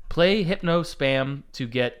Carrot. Play hypno spam to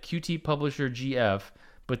get QT publisher GF,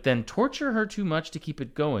 but then torture her too much to keep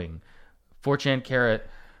it going. 4chan Carrot.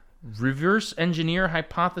 Reverse engineer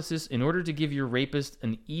hypothesis in order to give your rapist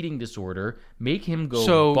an eating disorder. Make him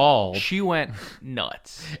go bald. She went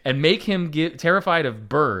nuts. And make him get terrified of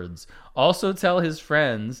birds. Also tell his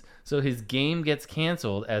friends so his game gets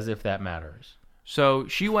canceled, as if that matters. So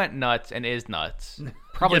she went nuts and is nuts.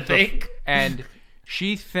 Probably you think? And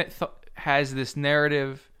she has this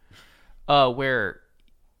narrative where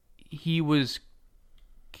he was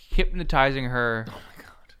hypnotizing her. Oh my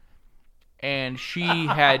god! And she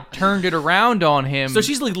had turned it around on him. So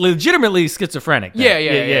she's like legitimately schizophrenic.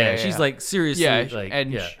 Yeah. She's like seriously.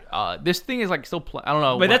 This thing is like still. I don't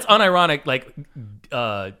know. But that's unironic. Like,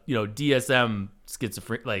 DSM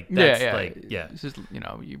schizophrenic. Like, that's This is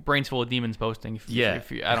your brain's full of demons posting. I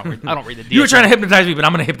don't read the. DSM. You were trying to hypnotize me, but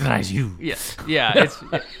I'm gonna hypnotize you. Yeah.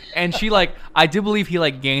 And she I do believe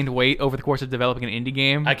he gained weight over the course of developing an indie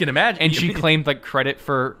game. I can imagine. And she claimed credit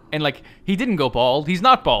for, and he didn't go bald. He's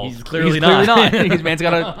not bald. He's clearly not. His man's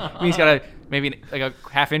got a maybe a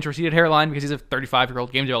half-inch receded hairline because he's a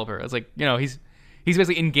 35-year-old game developer. It's he's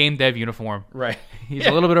basically in game dev uniform. Right. He's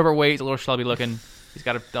a little bit overweight. He's a little schlubby looking. He's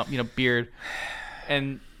got a beard.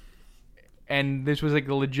 And this was a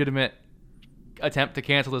legitimate attempt to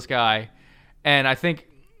cancel this guy. And I think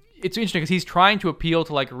it's interesting because he's trying to appeal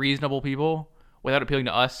to reasonable people without appealing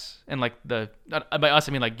to us. And by us,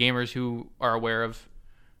 I mean gamers who are aware of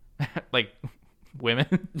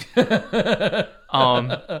women.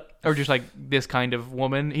 Or just this kind of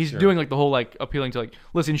woman. He's doing the whole appealing to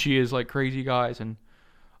listen, she is crazy guys, and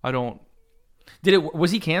I don't.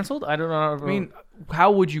 Was he canceled? I don't know. I mean,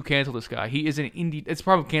 how would you cancel this guy? He is an indie. It's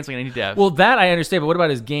probably canceling an indie dev. Well, that I understand, but what about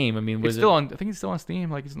his game? I mean, I think it's still on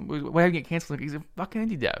Steam. Why have you get canceled? He's a fucking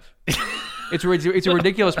indie dev. It's a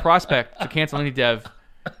ridiculous prospect to cancel an indie dev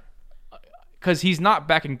because he's not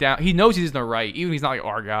backing down. He knows he's in the right, even if he's not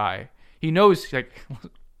our guy. He knows he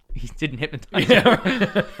didn't hypnotize him.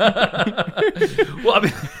 Well, I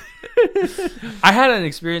mean, I had an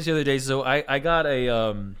experience the other day. So I got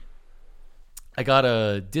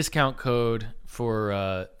a discount code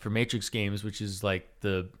for Matrix games, which is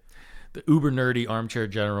the uber nerdy armchair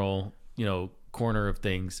general, corner of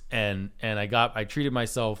things. And I treated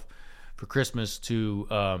myself for Christmas to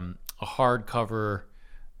a hardcover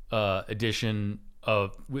edition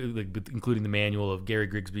of including the manual of Gary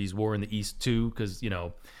Grigsby's War in the East 2, because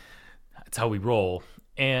that's how we roll.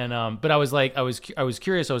 And but I was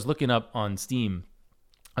curious. I was looking up on Steam.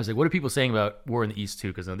 I was like, what are people saying about War in the East 2?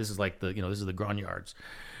 Because this is this is the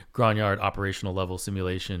Grognard operational level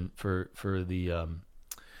simulation for the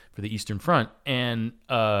Eastern Front. And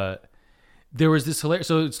there was this hilarious.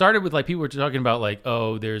 So it started with people were talking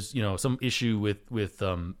about there's some issue with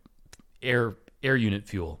air unit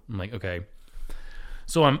fuel. I'm like, okay.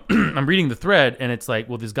 So I'm I'm reading the thread, and it's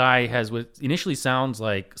this guy has what initially sounds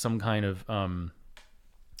like some kind of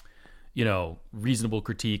reasonable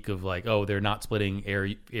critique of they're not splitting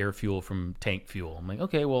air fuel from tank fuel. I'm like,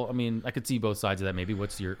 okay, well, I mean, I could see both sides of that. Maybe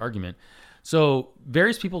what's your argument? So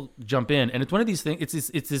various people jump in, and it's one of these things.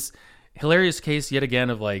 It's this hilarious case yet again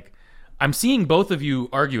of I'm seeing both of you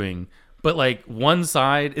arguing, but one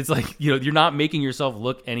side, it's you're not making yourself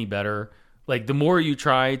look any better. The more you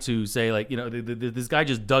try to say, this guy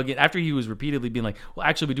just dug in after he was repeatedly being well,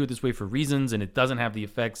 actually, we do it this way for reasons, and it doesn't have the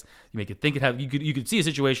effects you make it think it have. You could see a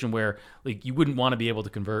situation where you wouldn't want to be able to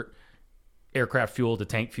convert aircraft fuel to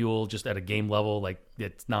tank fuel just at a game level.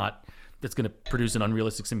 That's going to produce an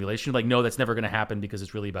unrealistic simulation. No, that's never going to happen because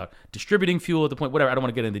it's really about distributing fuel at the point. Whatever. I don't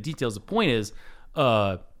want to get into the details. The point is,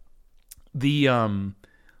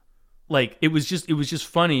 like it was just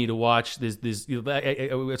funny to watch this.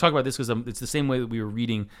 I talk about this because it's the same way that we were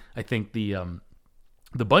reading. I think the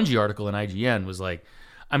Bungie article in IGN was like,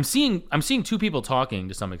 I'm seeing two people talking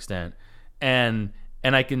to some extent, and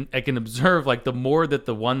I can observe like the more that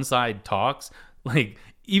the one side talks, like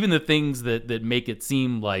even the things that make it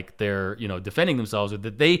seem like they're defending themselves or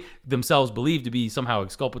that they themselves believe to be somehow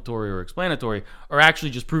exculpatory or explanatory are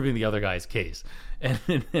actually just proving the other guy's case, and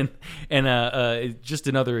just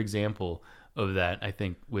another example of that I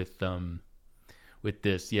think with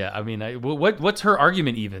this. Yeah, I mean, what's her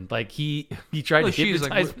argument even? Like he tried to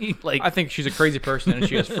hypnotize me. Like I think she's a crazy person and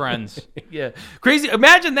she has friends. Yeah, crazy.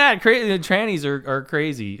 Imagine that. Trannies are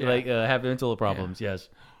crazy. Yeah. Like have mental problems. Yeah. Yes,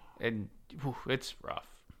 and it's rough.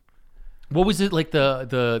 What was it like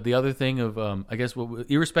the other thing of I guess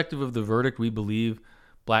irrespective of the verdict, we believe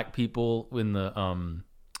black people in the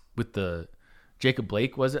with the Jacob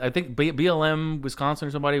Blake, was it? I think BLM Wisconsin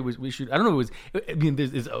or somebody was. We should. I don't know. It was. I mean,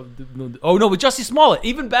 with Jussie Smollett,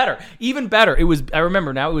 even better. It was. I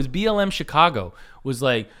remember now. It was BLM Chicago. Was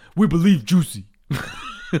like, we believe Juicy,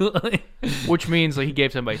 which means like he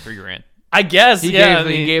gave somebody $3,000. I guess. He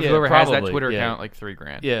gave whoever has that Twitter account like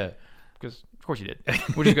 $3,000. Yeah, because of course he did.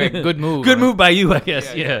 Which is great. Good move. Good move by you, I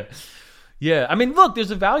guess. Yeah. I mean, look, there's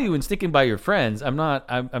a value in sticking by your friends. I'm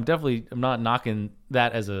definitely not knocking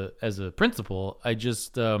that as a principle. I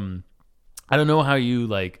just I don't know how you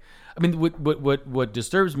like. I mean, what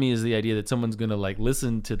disturbs me is the idea that someone's gonna like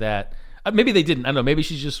listen to that. Maybe they didn't. I don't know. Maybe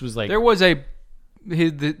she just was like. There was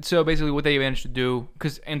so basically what they managed to do,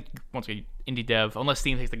 and once again, indie dev, unless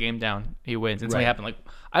Steam takes the game down, he wins. And something happened. Like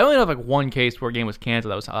I only know of like one case where a game was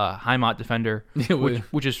canceled. That was Heimat Defender,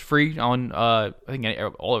 which is free on I think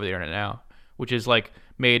all over the internet now. Which is like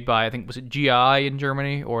made by, I think, was it GI in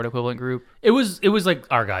Germany or an equivalent group? It was like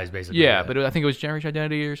our guys basically. Yeah, but I think it was Generation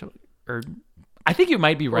Identity or something. Or I think you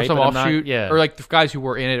might be right. Or some offshoot. Yeah. Or like the guys who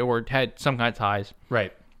were in it or had some kind of ties.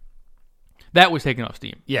 Right. That was taken off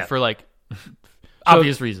Steam. Yeah. For like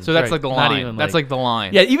obvious reasons. So that's like the line. That's like the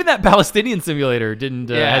line. Yeah, even that Palestinian simulator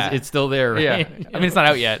didn't. It's still there. Right? Yeah. I mean, it's not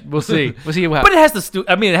out yet. We'll see. We'll see what happens. But it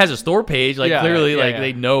has it has a store page. Like clearly,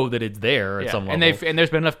 they know that it's there at some level. And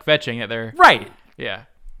there's been enough fetching that they're right. Yeah.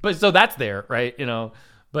 But so that's there, right?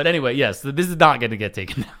 But anyway, yes, this is not going to get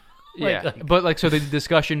taken down. But like so the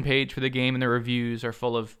discussion page for the game and the reviews are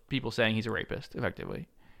full of people saying he's a rapist, effectively.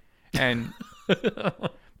 And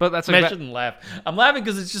but that's like I shouldn't laugh. I'm laughing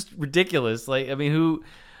because it's just ridiculous. Like, I mean,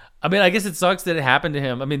 I guess it sucks that it happened to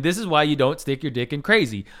him. I mean, this is why you don't stick your dick in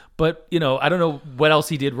crazy. But I don't know what else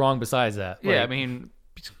he did wrong besides that. Yeah, I mean,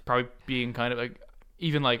 he's probably being kind of like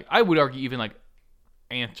even like I would argue even like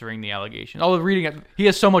answering the allegation. Although reading it, he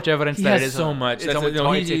has so much evidence he that has it is so much. It's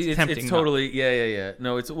tempting. It's totally yeah.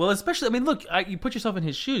 No, it's especially. I mean, look, you put yourself in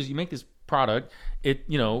his shoes. You make this product.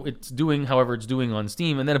 It's doing however it's doing on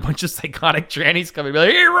Steam, and then a bunch of psychotic trannies come and be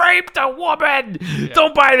like, "He raped a woman. Yeah.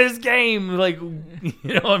 Don't buy this game." Like,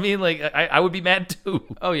 what I mean? Like, I would be mad too.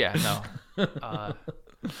 Oh yeah, no.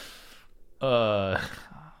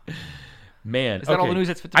 Man, is that all the news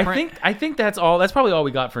that's fit to print? I think that's all. That's probably all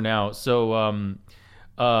we got for now. So,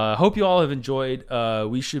 hope you all have enjoyed.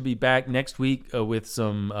 We should be back next week with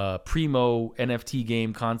some primo NFT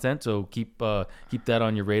game content. So keep that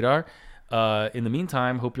on your radar. In the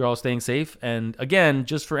meantime, hope you're all staying safe. And again,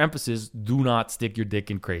 just for emphasis, do not stick your dick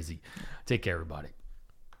in crazy. Take care, everybody.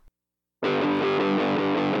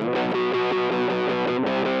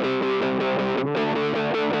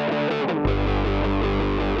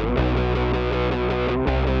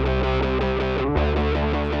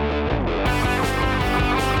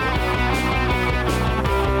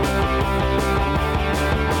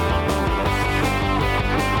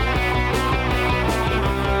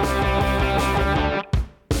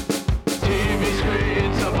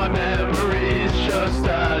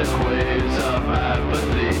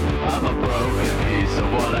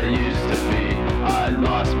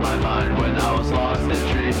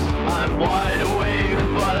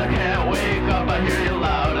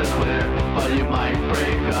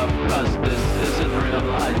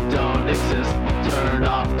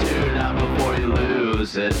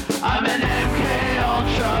 I'm an MK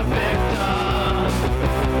Ultra victim.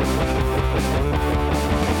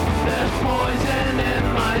 There's poison in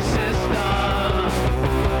my system.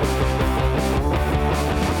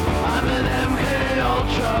 I'm an MK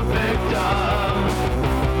Ultra victim.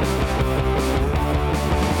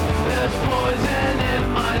 There's poison in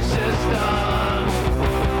my system.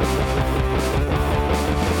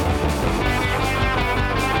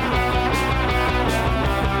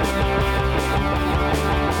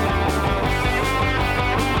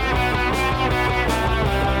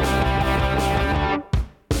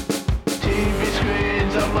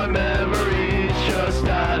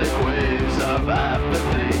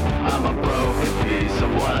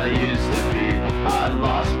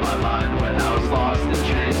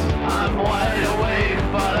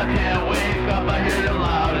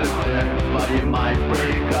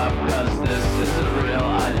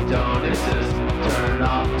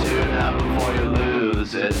 tune out before you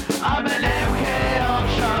lose it. I'm an